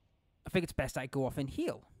 I think it's best I go off and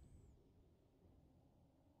heal.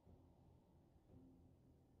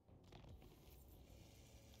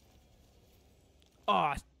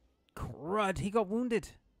 Oh, crud. He got wounded.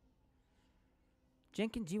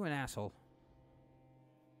 Jenkins, you an asshole.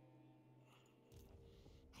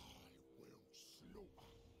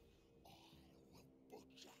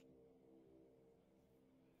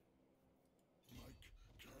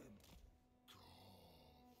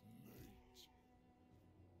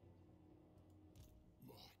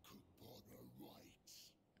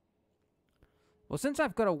 Well, since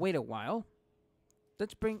I've got to wait a while,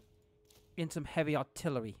 let's bring in some heavy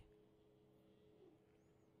artillery.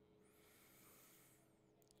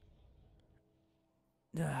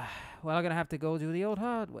 Well, I'm going to have to go do the old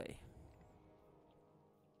hard way.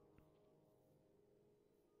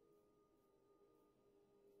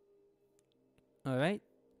 Alright.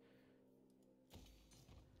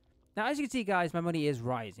 Now, as you can see, guys, my money is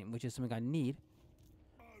rising, which is something I need.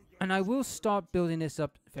 And I will start building this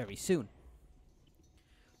up very soon.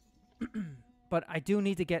 But I do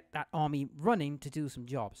need to get that army running to do some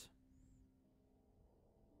jobs.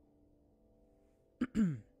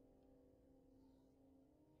 Don't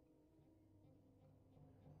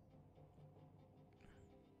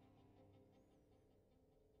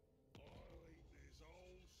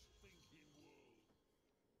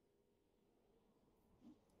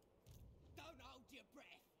hold your breath.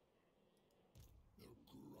 The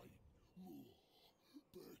great war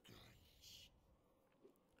beckons.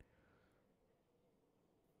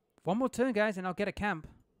 One more turn, guys, and I'll get a camp.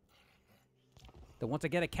 Then once I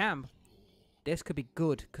get a camp, this could be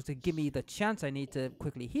good, because it give me the chance I need to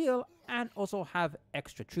quickly heal and also have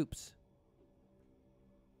extra troops.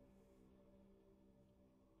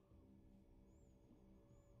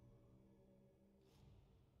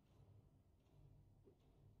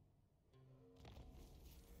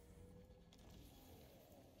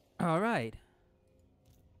 All right.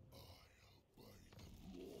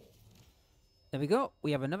 There we go.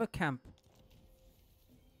 We have another camp.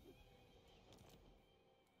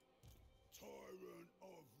 Tyrant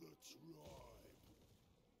of the tribe.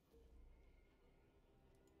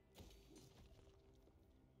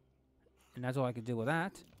 And that's all I can do with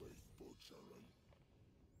that. Beef butchery.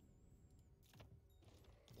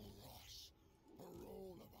 For us, for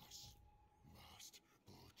all of us, must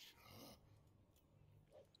butcher.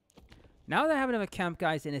 Now that I have another camp,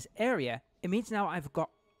 guys, in this area, it means now I've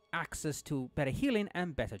got access to better healing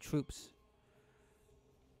and better troops.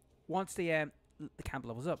 Once the camp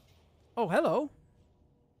levels up. Oh, hello.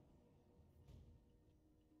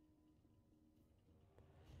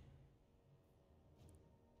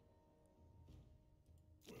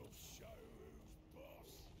 We'll show who's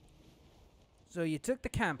boss. So you took the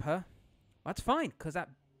camp, huh? That's fine, because that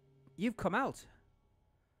you've come out.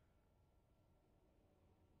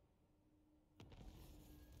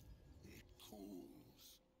 It cools.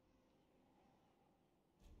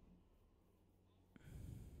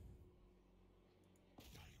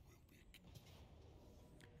 They will be.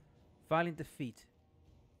 Violent defeat.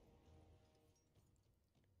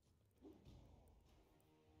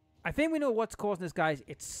 I think we know what's causing this, guys.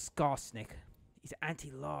 It's Skarsnik. He's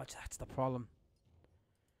anti-large. That's the problem.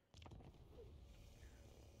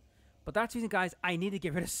 But that's the reason, guys, I need to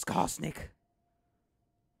get rid of Skarsnik.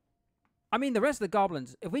 I mean, the rest of the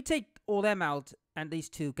goblins, if we take all them out and these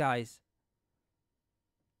two guys,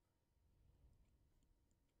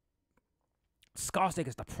 Skarsnik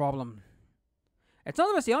is the problem. It's not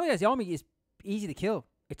the rest of the army, guys. The army is easy to kill.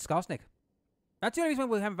 It's Skarsnik. That's the only reason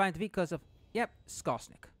we haven't found defeat, because of, yep,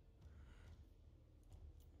 Skarsnik.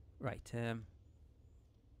 Right,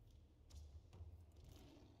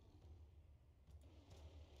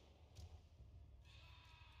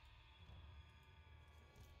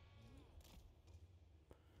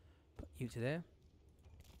 put you to there.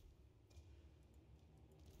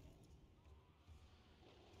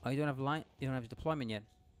 Oh, you don't have line. You don't have deployment yet.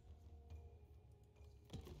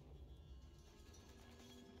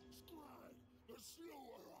 Scrag, the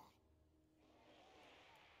slaughterer.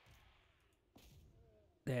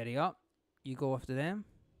 There you go. You go after them.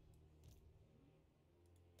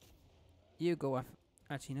 You go after.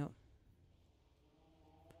 Actually, no.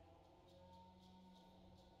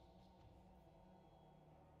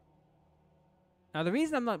 Now, the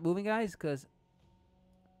reason I'm not moving, guys, because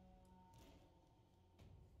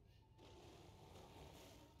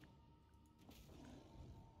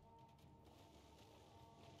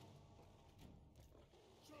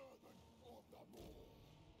Servant of the Maw.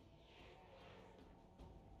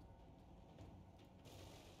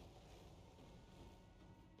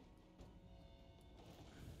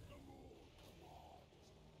 The Maw commands.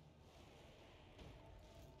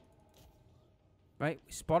 right,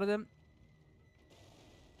 we spotted them.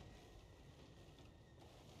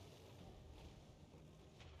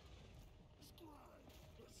 Scrag,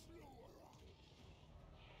 the slaughterer.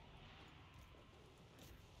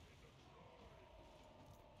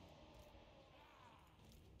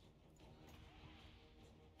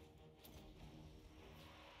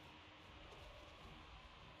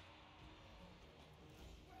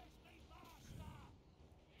 Where's me master?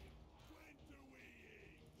 When do we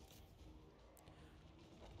eat?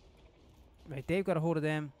 Right, they've got a hold of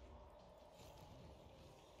them.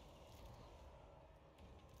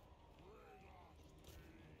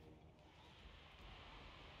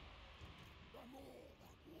 The more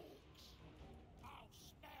that walks, I'll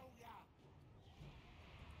smell ya.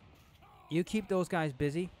 You keep those guys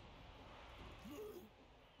busy.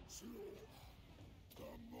 Slaughter the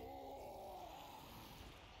more.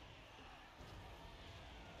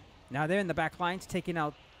 Now they're in the back lines taking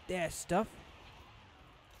out their stuff.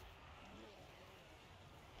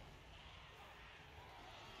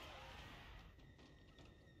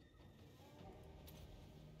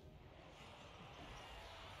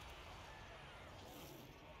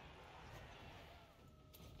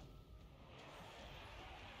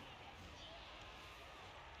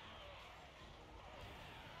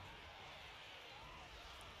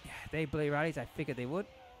 Yeah, they bloody rallies. I figured they would.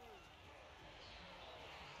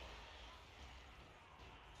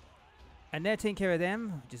 And they're taking care of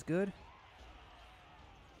them, which is good.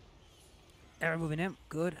 They're removing them.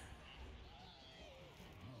 Good.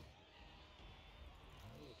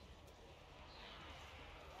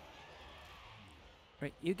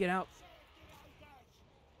 Right, you get out.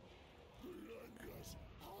 Relentless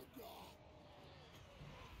hunger.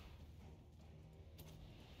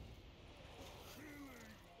 Killing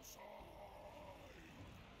time.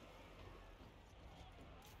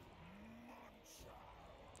 Muncher.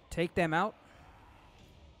 Take them out.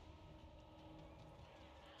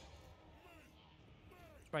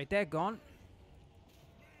 Right, they're gone.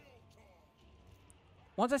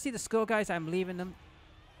 Once I see the skull guys, I'm leaving them.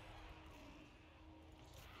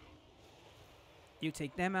 You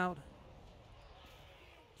take them out.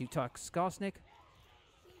 You talk Skarsnik.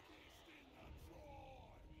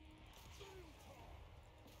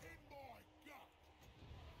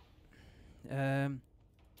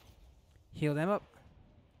 Heal them up.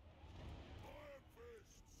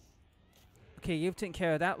 Okay, you've taken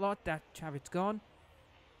care of that lot. That Chavid's gone.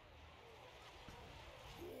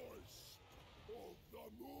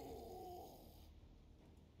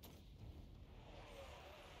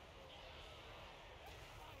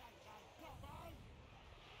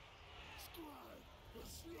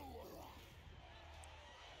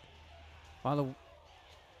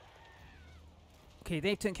 Okay,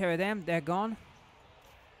 they've taken care of them. They're gone.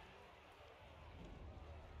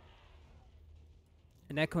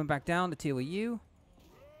 And they're coming back down to deal with you.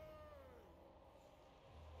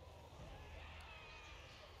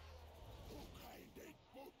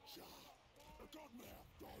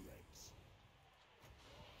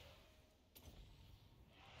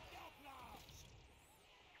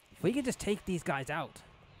 If we could just take these guys out.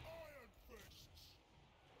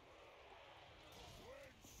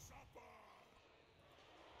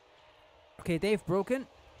 Okay, they've broken.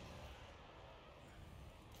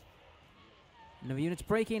 Another unit's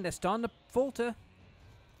breaking. They're starting to falter.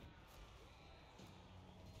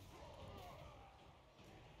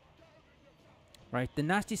 Right, the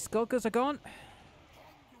nasty skulkers are gone.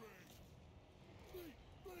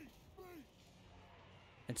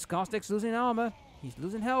 And Skarsnik's losing armor. He's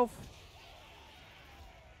losing health.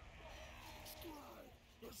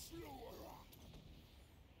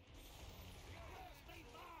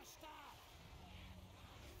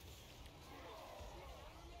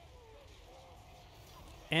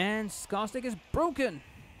 And Skarsnik is broken.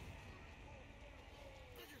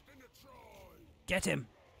 Get him.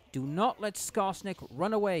 Do not let Skarsnik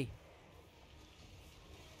run away.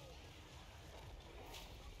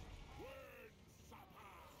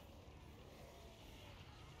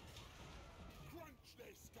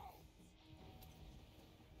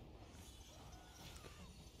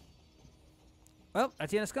 Well,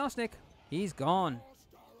 that's the end of Skarsnik. He's gone.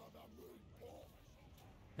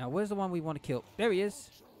 Now, where's the one we want to kill? There he is.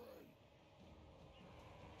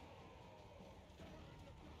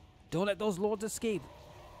 Don't let those lords escape.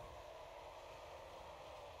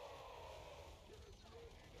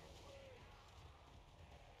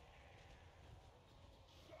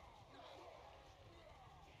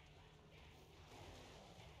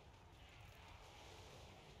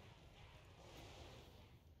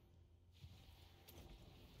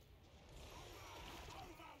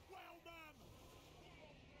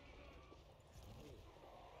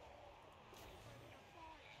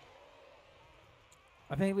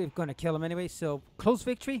 I think we're going to kill him anyway, so close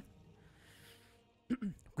victory.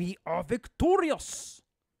 We are victorious.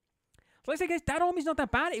 So like I said, guys, that army's not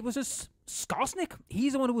that bad. It was just Skarsnik.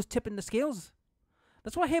 He's the one who was tipping the scales.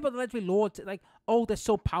 That's what I hear about the legendary lords. Like, oh, they're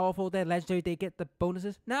so powerful. They're legendary. They get the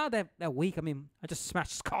bonuses. Now they're weak. I mean, I just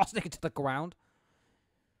smashed Skarsnik into the ground.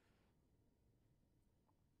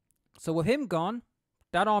 So with him gone,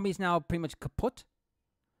 that army's now pretty much kaput.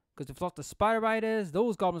 Because they've lost the Spider Riders.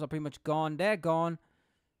 Those goblins are pretty much gone. They're gone.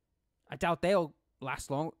 I doubt they'll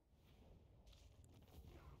last long.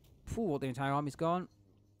 Phew, the entire army's gone.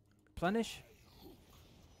 Replenish.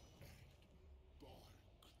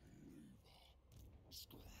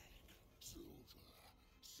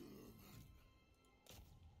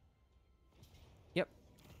 Yep.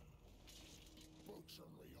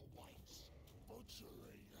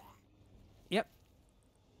 Yep.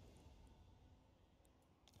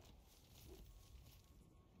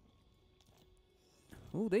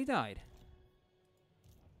 Ooh, they died.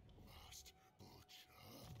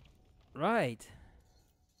 Right.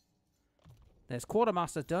 There's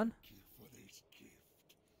Quartermaster done.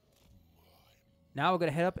 Now we're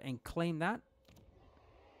going to head up and claim that.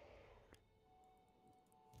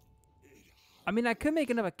 I mean, I could make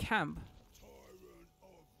another camp.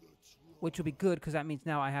 Which would be good, because that means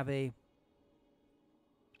now I have a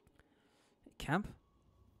camp.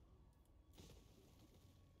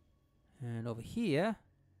 And over here,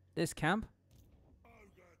 this camp.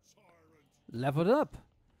 Leveled up.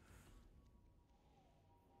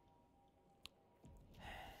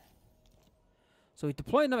 So we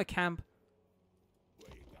deploy another camp.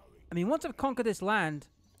 I mean, once I've conquered this land,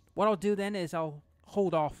 what I'll do then is I'll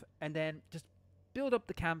hold off and then just build up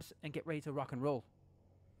the camps and get ready to rock and roll.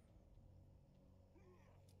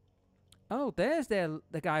 Oh, there's the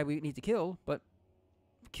guy we need to kill, but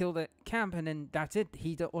kill the camp and then that's it.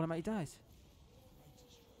 He automatically dies.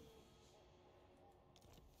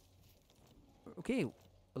 Okay,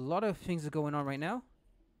 a lot of things are going on right now.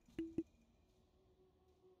 No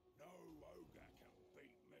ogre can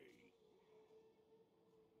beat me.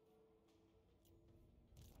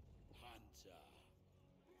 Hunter.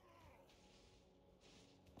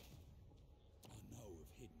 I know of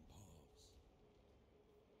hidden paths.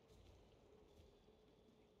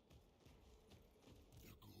 The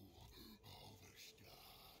ghoul harvester.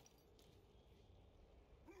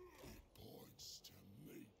 It points to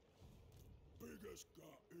me. Biggest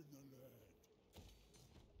gut in the land.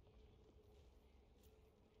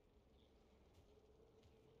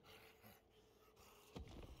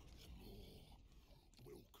 The more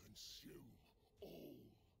will consume all.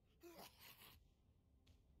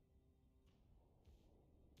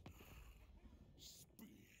 Spear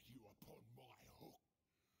you upon my hook.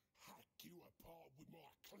 Hack you apart with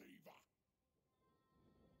my cleaver.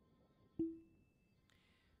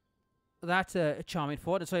 That's a charming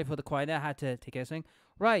thought. Sorry for the quiet there. I had to take care of something.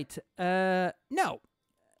 Right. No.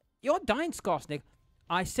 You're dying, Skarsnik.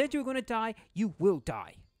 I said you were going to die. You will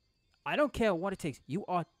die. I don't care what it takes. You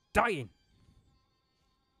are dying.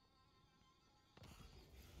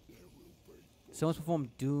 Someone's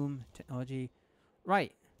performed Doom technology.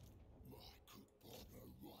 Right.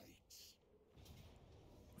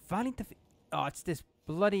 Fighting the... Oh, it's this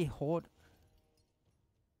bloody horde.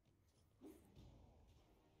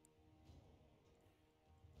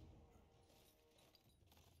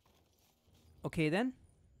 Okay, then.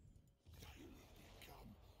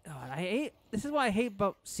 Oh, I hate... This is what I hate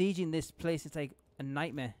about sieging this place. It's like a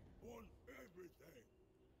nightmare. Want everything.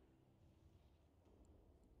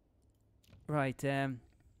 Right, and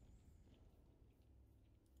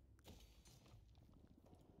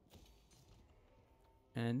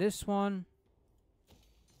this one...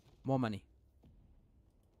 More money.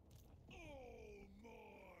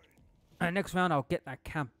 And next round, I'll get that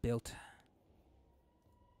camp built.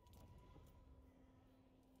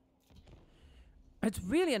 It's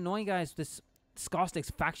really annoying, guys, this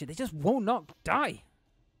Skarsnik's faction. They just won't not die.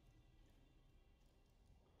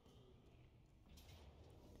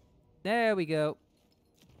 There we go.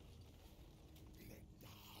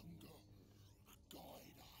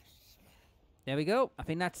 There we go. I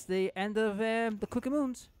think that's the end of the Cookie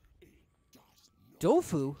Moons.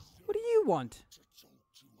 Dofu? What do you want?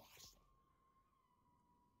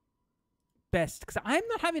 Best, because I'm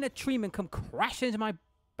not having a treeman come crash into my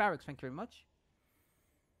barracks. Thank you very much.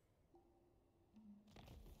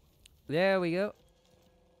 There we go.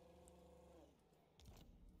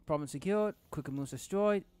 Problem secured. Cookie Moons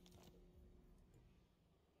destroyed.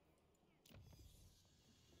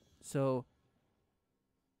 So,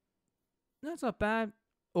 that's not bad.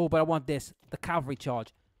 Oh, but I want this. The cavalry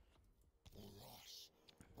charge.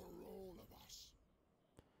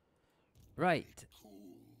 Right.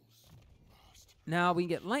 Now we can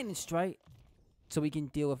get lightning strike so we can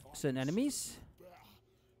deal with certain enemies.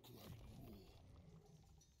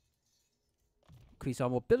 Increase our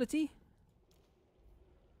mobility.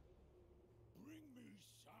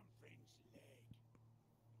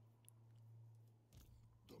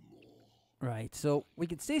 Right, so we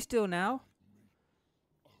can stay still now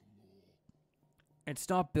and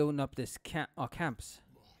start building up this our camps.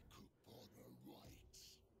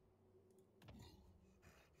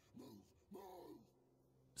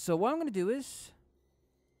 So what I'm going to do is...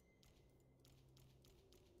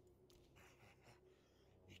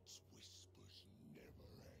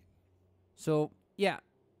 So, yeah.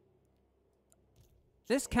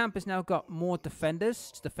 This camp has now got more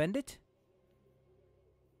defenders to defend it.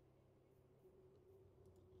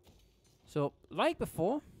 So, like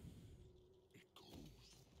before...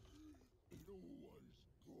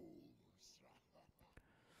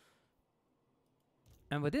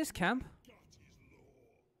 And with this camp...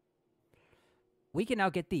 We can now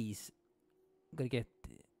get these. I'm going to get...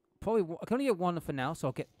 Probably... I can only get one for now, so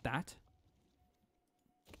I'll get that.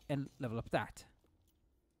 And level up that.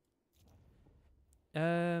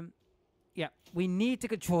 Yeah, we need to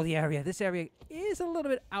control the area. This area is a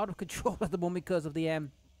little bit out of control at the moment because of the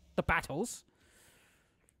battles.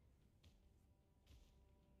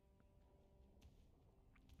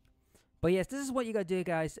 But yes, this is what you gotta do,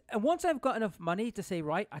 guys. And once I've got enough money to say,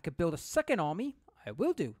 right, I could build a second army, I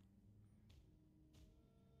will do.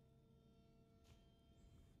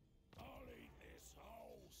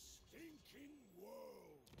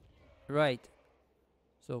 Right.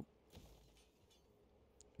 So,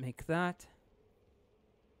 make that.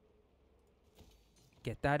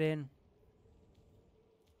 Get that in.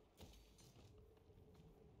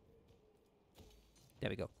 There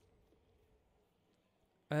we go.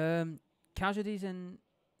 Casualties and...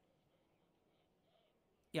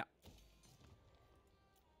 Yeah.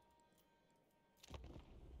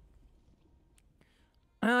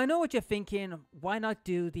 I know what you're thinking. Why not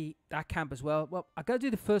do that camp as well? Well, I gotta do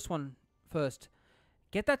the first one first.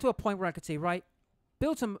 Get that to a point where I could say, right,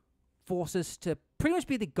 build some forces to pretty much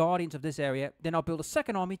be the guardians of this area. Then I'll build a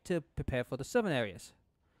second army to prepare for the southern areas.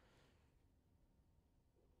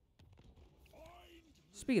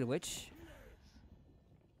 Speaking of which...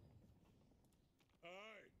 Aye.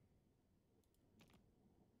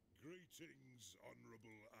 Greetings,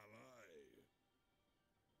 honourable ally.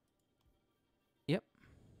 Yep.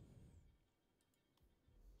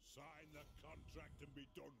 Sign the contract and be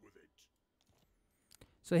done with it.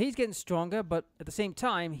 So he's getting stronger, but at the same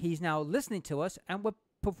time, he's now listening to us, and we're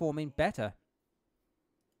performing better.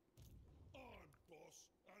 I'm boss,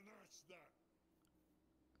 and that's that.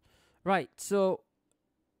 Right, so...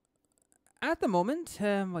 At the moment,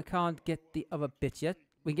 we can't get the other bits yet.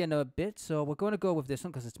 We get another bit, so we're going to go with this one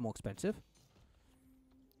because it's more expensive.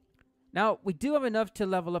 Now, we do have enough to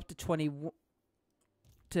level up to 20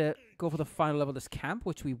 to go for the final level of this camp,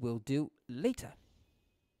 which we will do later.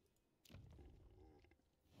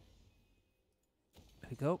 There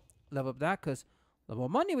we go. Level up that, because the more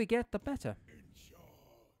money we get, the better.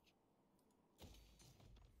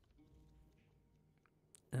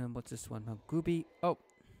 What's this one? Gooby. Oh.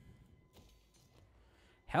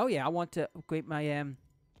 Hell yeah, I want to upgrade my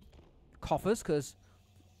coffers, because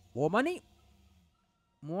more money,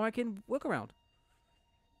 more I can work around.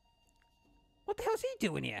 What the hell's he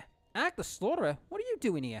doing here? Act the Slaughterer, what are you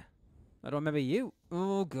doing here? I don't remember you.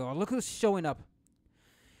 Oh god, look who's showing up.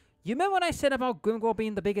 You remember when I said about Grimgor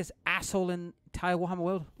being the biggest asshole in entire Warhammer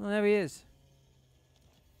world? Well, there he is.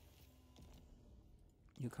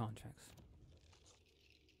 New contracts.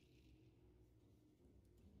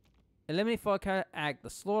 Eliminate Forecaster, Act the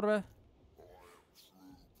Slaughterer.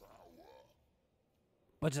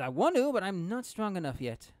 Which I want to, but I'm not strong enough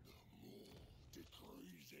yet.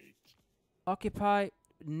 Occupy.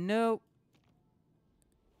 No.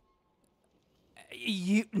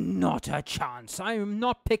 You. Not a chance. I'm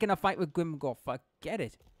not picking a fight with Grimgor. Forget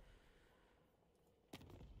it.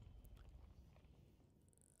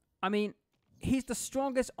 I mean, he's the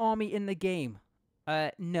strongest army in the game.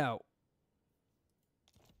 No.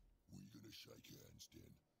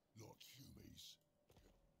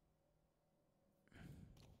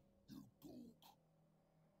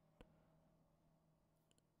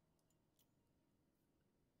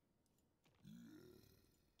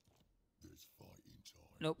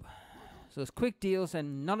 Nope. So it's quick deals,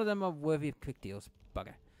 and none of them are worthy of quick deals.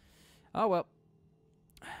 Bugger. Oh, well.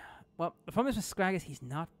 Well, the problem is with Scrag is he's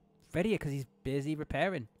not ready yet because he's busy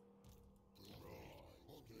repairing.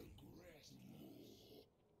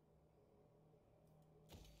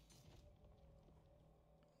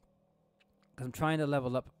 Because I'm trying to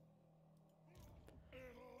level up.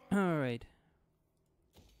 Alright.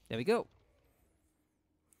 There we go.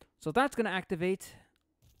 So that's going to activate...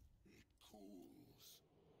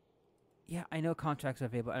 Yeah, I know contracts are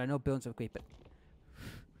available, and I know buildings are great, but...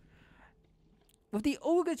 With the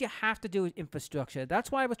ogres, you have to do infrastructure.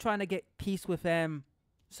 That's why I was trying to get peace with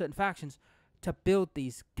certain factions to build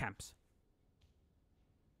these camps.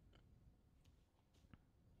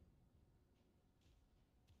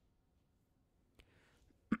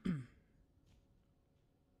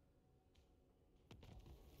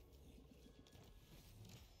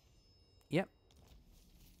 Yep.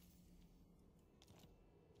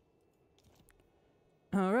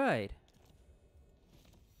 All right.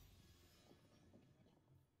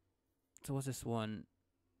 So what's this one?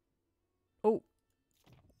 Oh,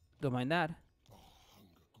 don't mind that.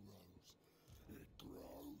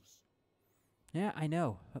 Yeah, I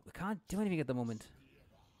know. But we can't do anything at the moment.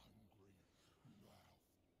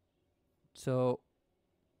 So,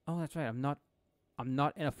 oh, that's right. I'm not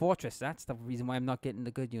in a fortress. That's the reason why I'm not getting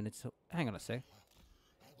the good units. So, hang on a sec.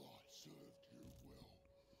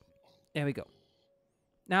 There we go.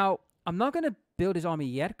 Now, I'm not going to build his army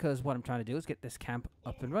yet, because what I'm trying to do is get this camp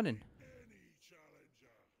up and running.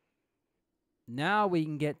 Now we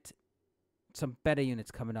can get some better units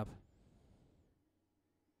coming up.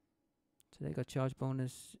 So they got charge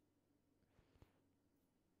bonus.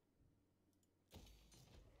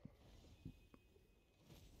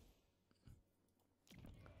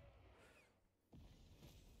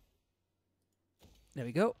 There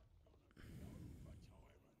we go.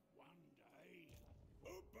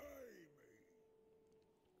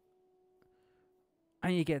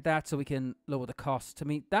 And you get that so we can lower the cost. I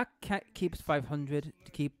mean, that keeps 500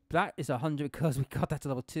 to keep. That is 100 because we got that to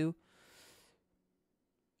level 2.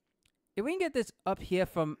 If we can get this up here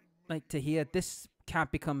from like to here, this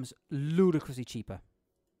camp becomes ludicrously cheaper.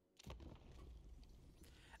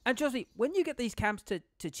 And trust me, when you get these camps to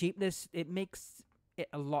cheapness, it makes it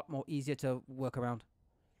a lot more easier to work around.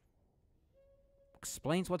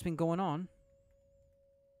 Explains what's been going on.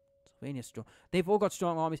 Sylvania's strong. They've all got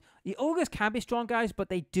strong armies. The ogres can be strong, guys, but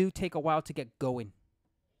they do take a while to get going.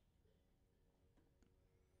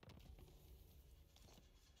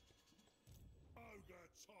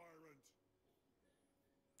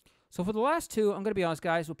 So for the last two, I'm going to be honest,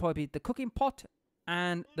 guys, will probably be the cooking pot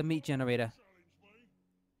and the meat generator.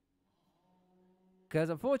 Because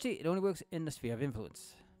unfortunately, it only works in the sphere of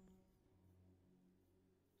influence.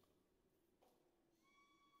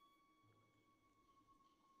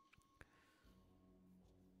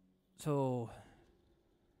 So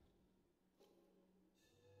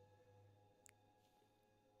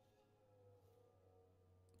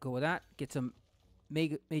go with that. Get some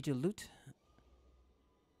major loot.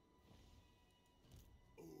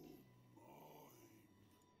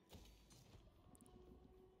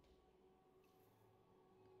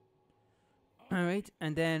 Alright,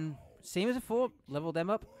 and then, same as before, level them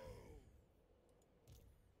up.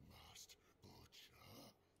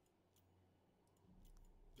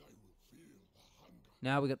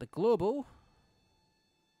 Now we got the global.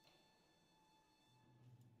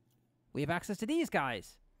 We have access to these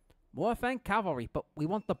guys. Warfang Cavalry, but we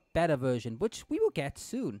want the better version, which we will get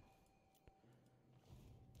soon.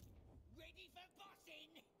 Ready for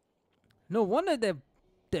bossing? No wonder they've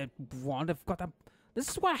got that. This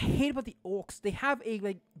is what I hate about the orcs. They have a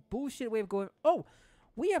like bullshit way of going, oh,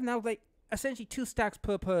 we have now like essentially 2 stacks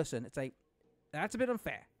per person. It's like, that's a bit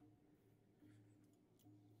unfair.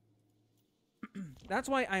 That's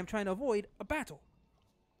why I am trying to avoid a battle.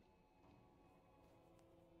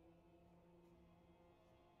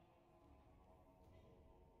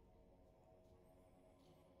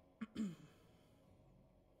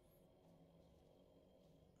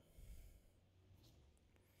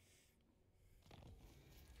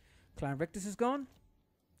 Clan Rictus is gone.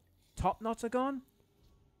 Top Knots are gone.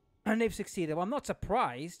 And they've succeeded. Well, I'm not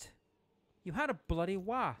surprised. You had a bloody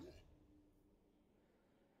war.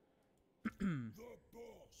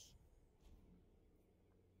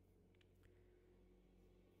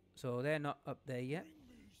 So they're not up there yet.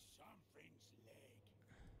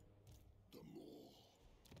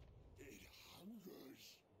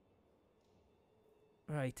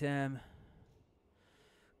 Right,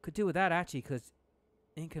 could do with that actually, because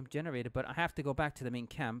income generated, but I have to go back to the main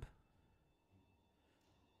camp.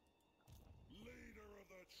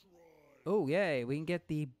 Oh, yay, we can get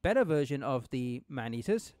the better version of the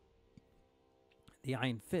man-eaters. The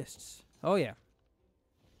Iron Fists. Oh, yeah.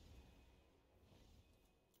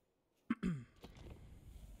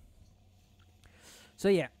 So,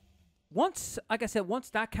 yeah. Once, like I said, once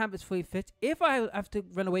that camp is fully fit, if I have to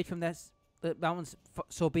run away from this, that one's,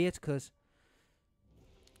 so be it, because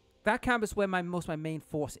that camp is where my main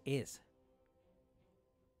force is.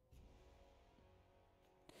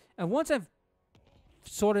 And once I've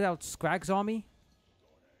sorted out Scrag's army,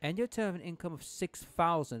 and your turn an income of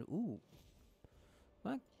 6,000. Ooh.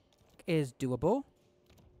 That is doable.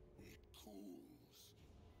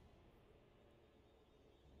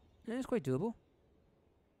 Yeah, it's quite doable.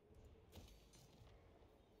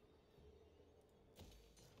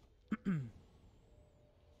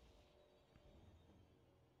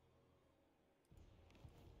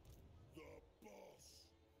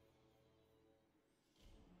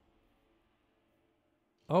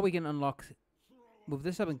 Or we can unlock, move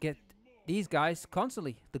this up and get these guys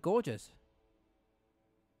constantly, the Gorges.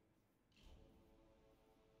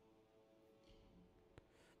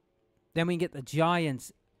 Then we can get the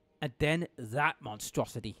Giants, and then that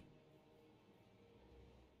monstrosity.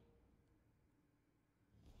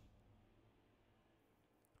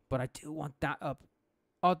 But I do want that up.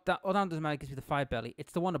 Oh, that doesn't matter, it gives me the fire belly.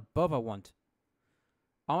 It's the one above I want.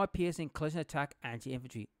 Armor piercing, collision attack,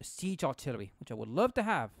 anti-infantry, siege artillery, which I would love to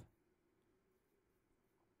have.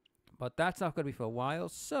 But that's not going to be for a while,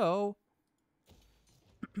 so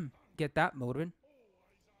get that motoring.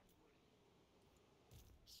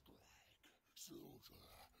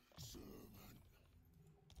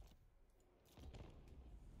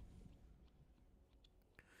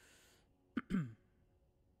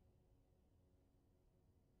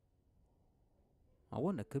 I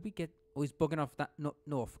wonder, could we get... Oh, he's bugging off that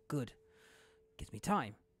north. Good. Gives me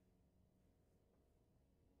time.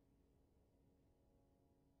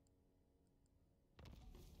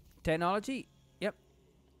 Technology. Yep.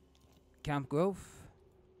 Camp growth.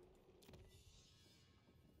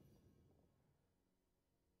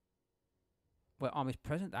 Where army's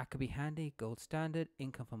present, that could be handy. Gold standard,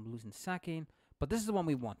 income from losing sacking. But this is the one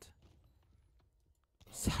we want.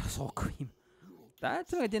 Salazar cream.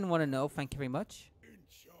 That's what I didn't want to know. Thank you very much. In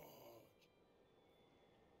charge.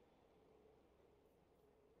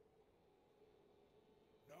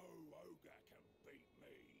 No ogre can beat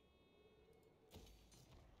me.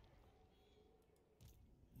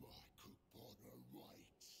 My coupon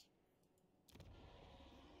awaits.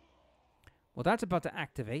 Well, that's about to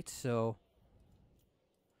activate, so...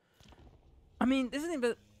 I mean, this isn't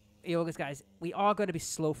even... Yo, guys, we are going to be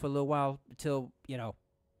slow for a little while until, you know,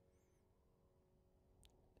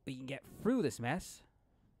 we can get through this mess.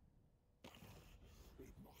 It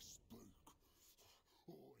must speak,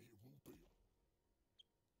 or it will be.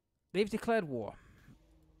 They've declared war.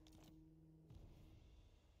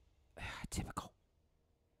 Typical.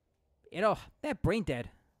 You know, they're brain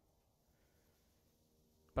dead.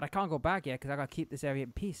 But I can't go back yet because I got to keep this area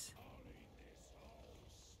in peace.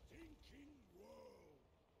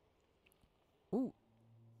 Ooh.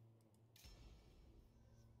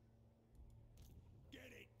 Get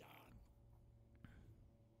it done.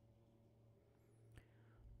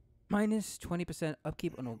 Minus 20%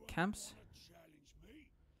 upkeep on all camps. Challenge me.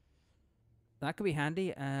 That could be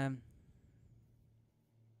handy.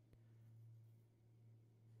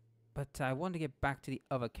 But I want to get back to the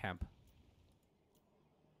other camp.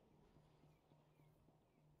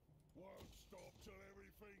 Won't stop till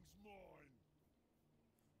everything's mine.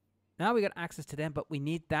 Now we got access to them, but we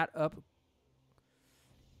need that up.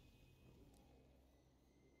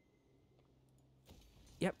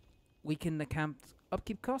 Yep. Weaken the camp's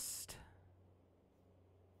upkeep cost.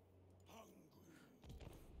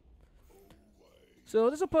 So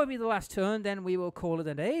this will probably be the last turn, then we will call it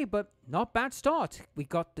a day, but not bad start. We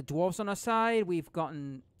got the dwarves on our side, we've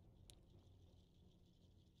gotten...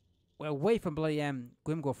 We're away from bloody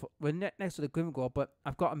Grimgor. We're next to the Grimgor, but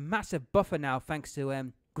I've got a massive buffer now thanks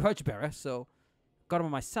to Grudgebearer, so... Got him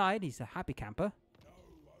on my side, he's a happy camper. No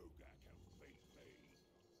ogre can beat me.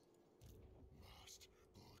 Must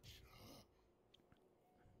butcher.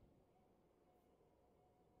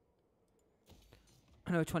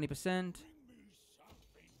 Another 20%. Bring me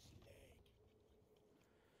something's leg.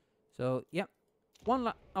 So, yep. I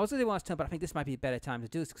was going to do one last turn, but I think this might be a better time to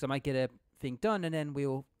do this because I might get a thing done, and then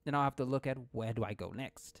then I'll have to look at where do I go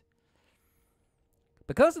next.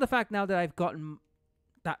 Because of the fact now that I've gotten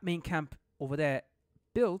that main camp over there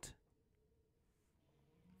built,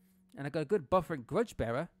 and I got a good buffer in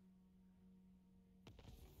Grudgebearer.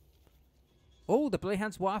 Oh, the Bloody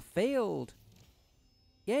Hands War failed.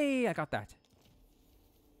 Yay, I got that.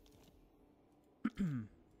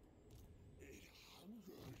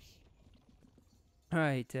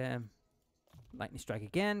 Alright, lightning strike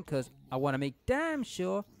again, because I want to make damn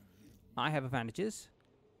sure I have advantages.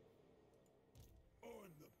 I'm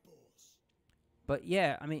the boss. But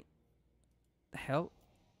yeah, I mean, the hell?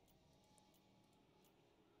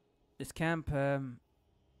 This camp, oh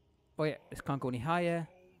yeah, this can't go any higher.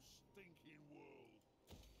 Whole stinking world.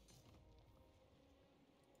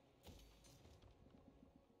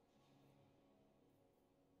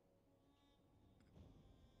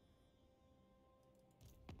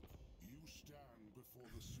 You stand before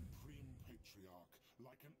the Supreme Patriarch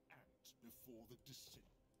like an ant before the descent.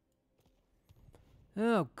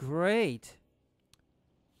 Oh, great.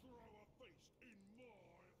 Throw a feast in my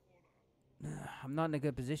honor. I'm not in a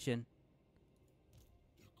good position.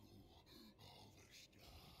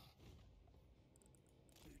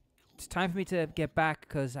 It's time for me to get back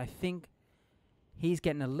because I think he's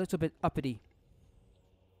getting a little bit uppity.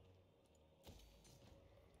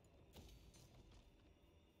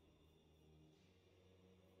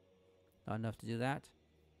 Not enough to do that.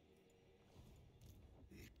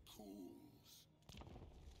 It cools.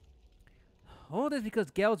 All this because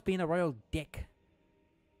Gel's being a royal dick.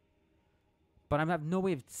 But I have no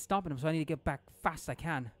way of stopping him, so I need to get back fast as I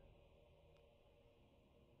can.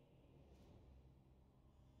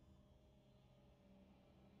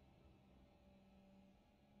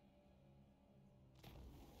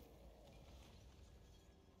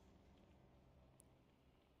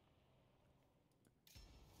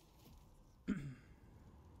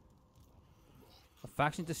 A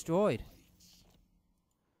faction destroyed.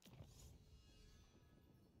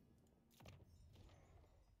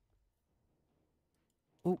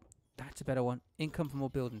 Oh, that's a better one. Income from more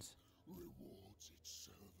buildings. Rewards its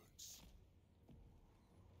servants.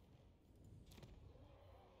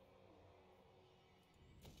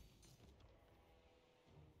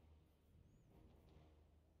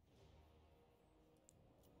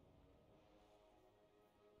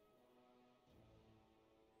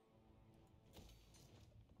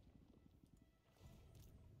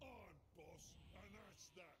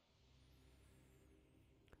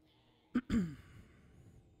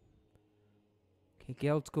 Okay,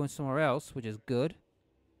 guild's going somewhere else, which is good.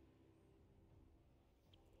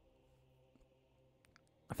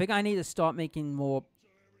 I think I need to start making more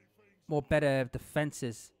better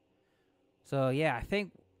defenses. So yeah, I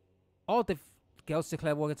think all the guilds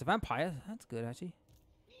declare war against the vampire. That's good, actually.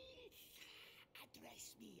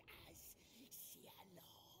 Address me as Sir Lord.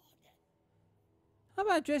 How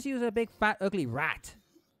about address you as a big, fat, ugly rat?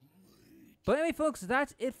 But anyway, folks,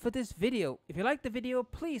 that's it for this video. If you liked the video,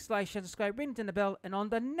 please like, share, subscribe, ring the bell, and on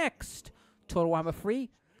the next Total Warhammer 3,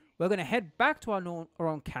 we're going to head back to our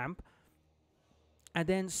own camp and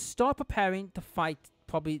then start preparing to fight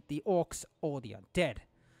probably the orcs or the undead.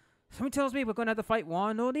 Something tells me we're going to have to fight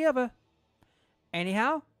one or the other.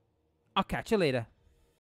 Anyhow, I'll catch you later.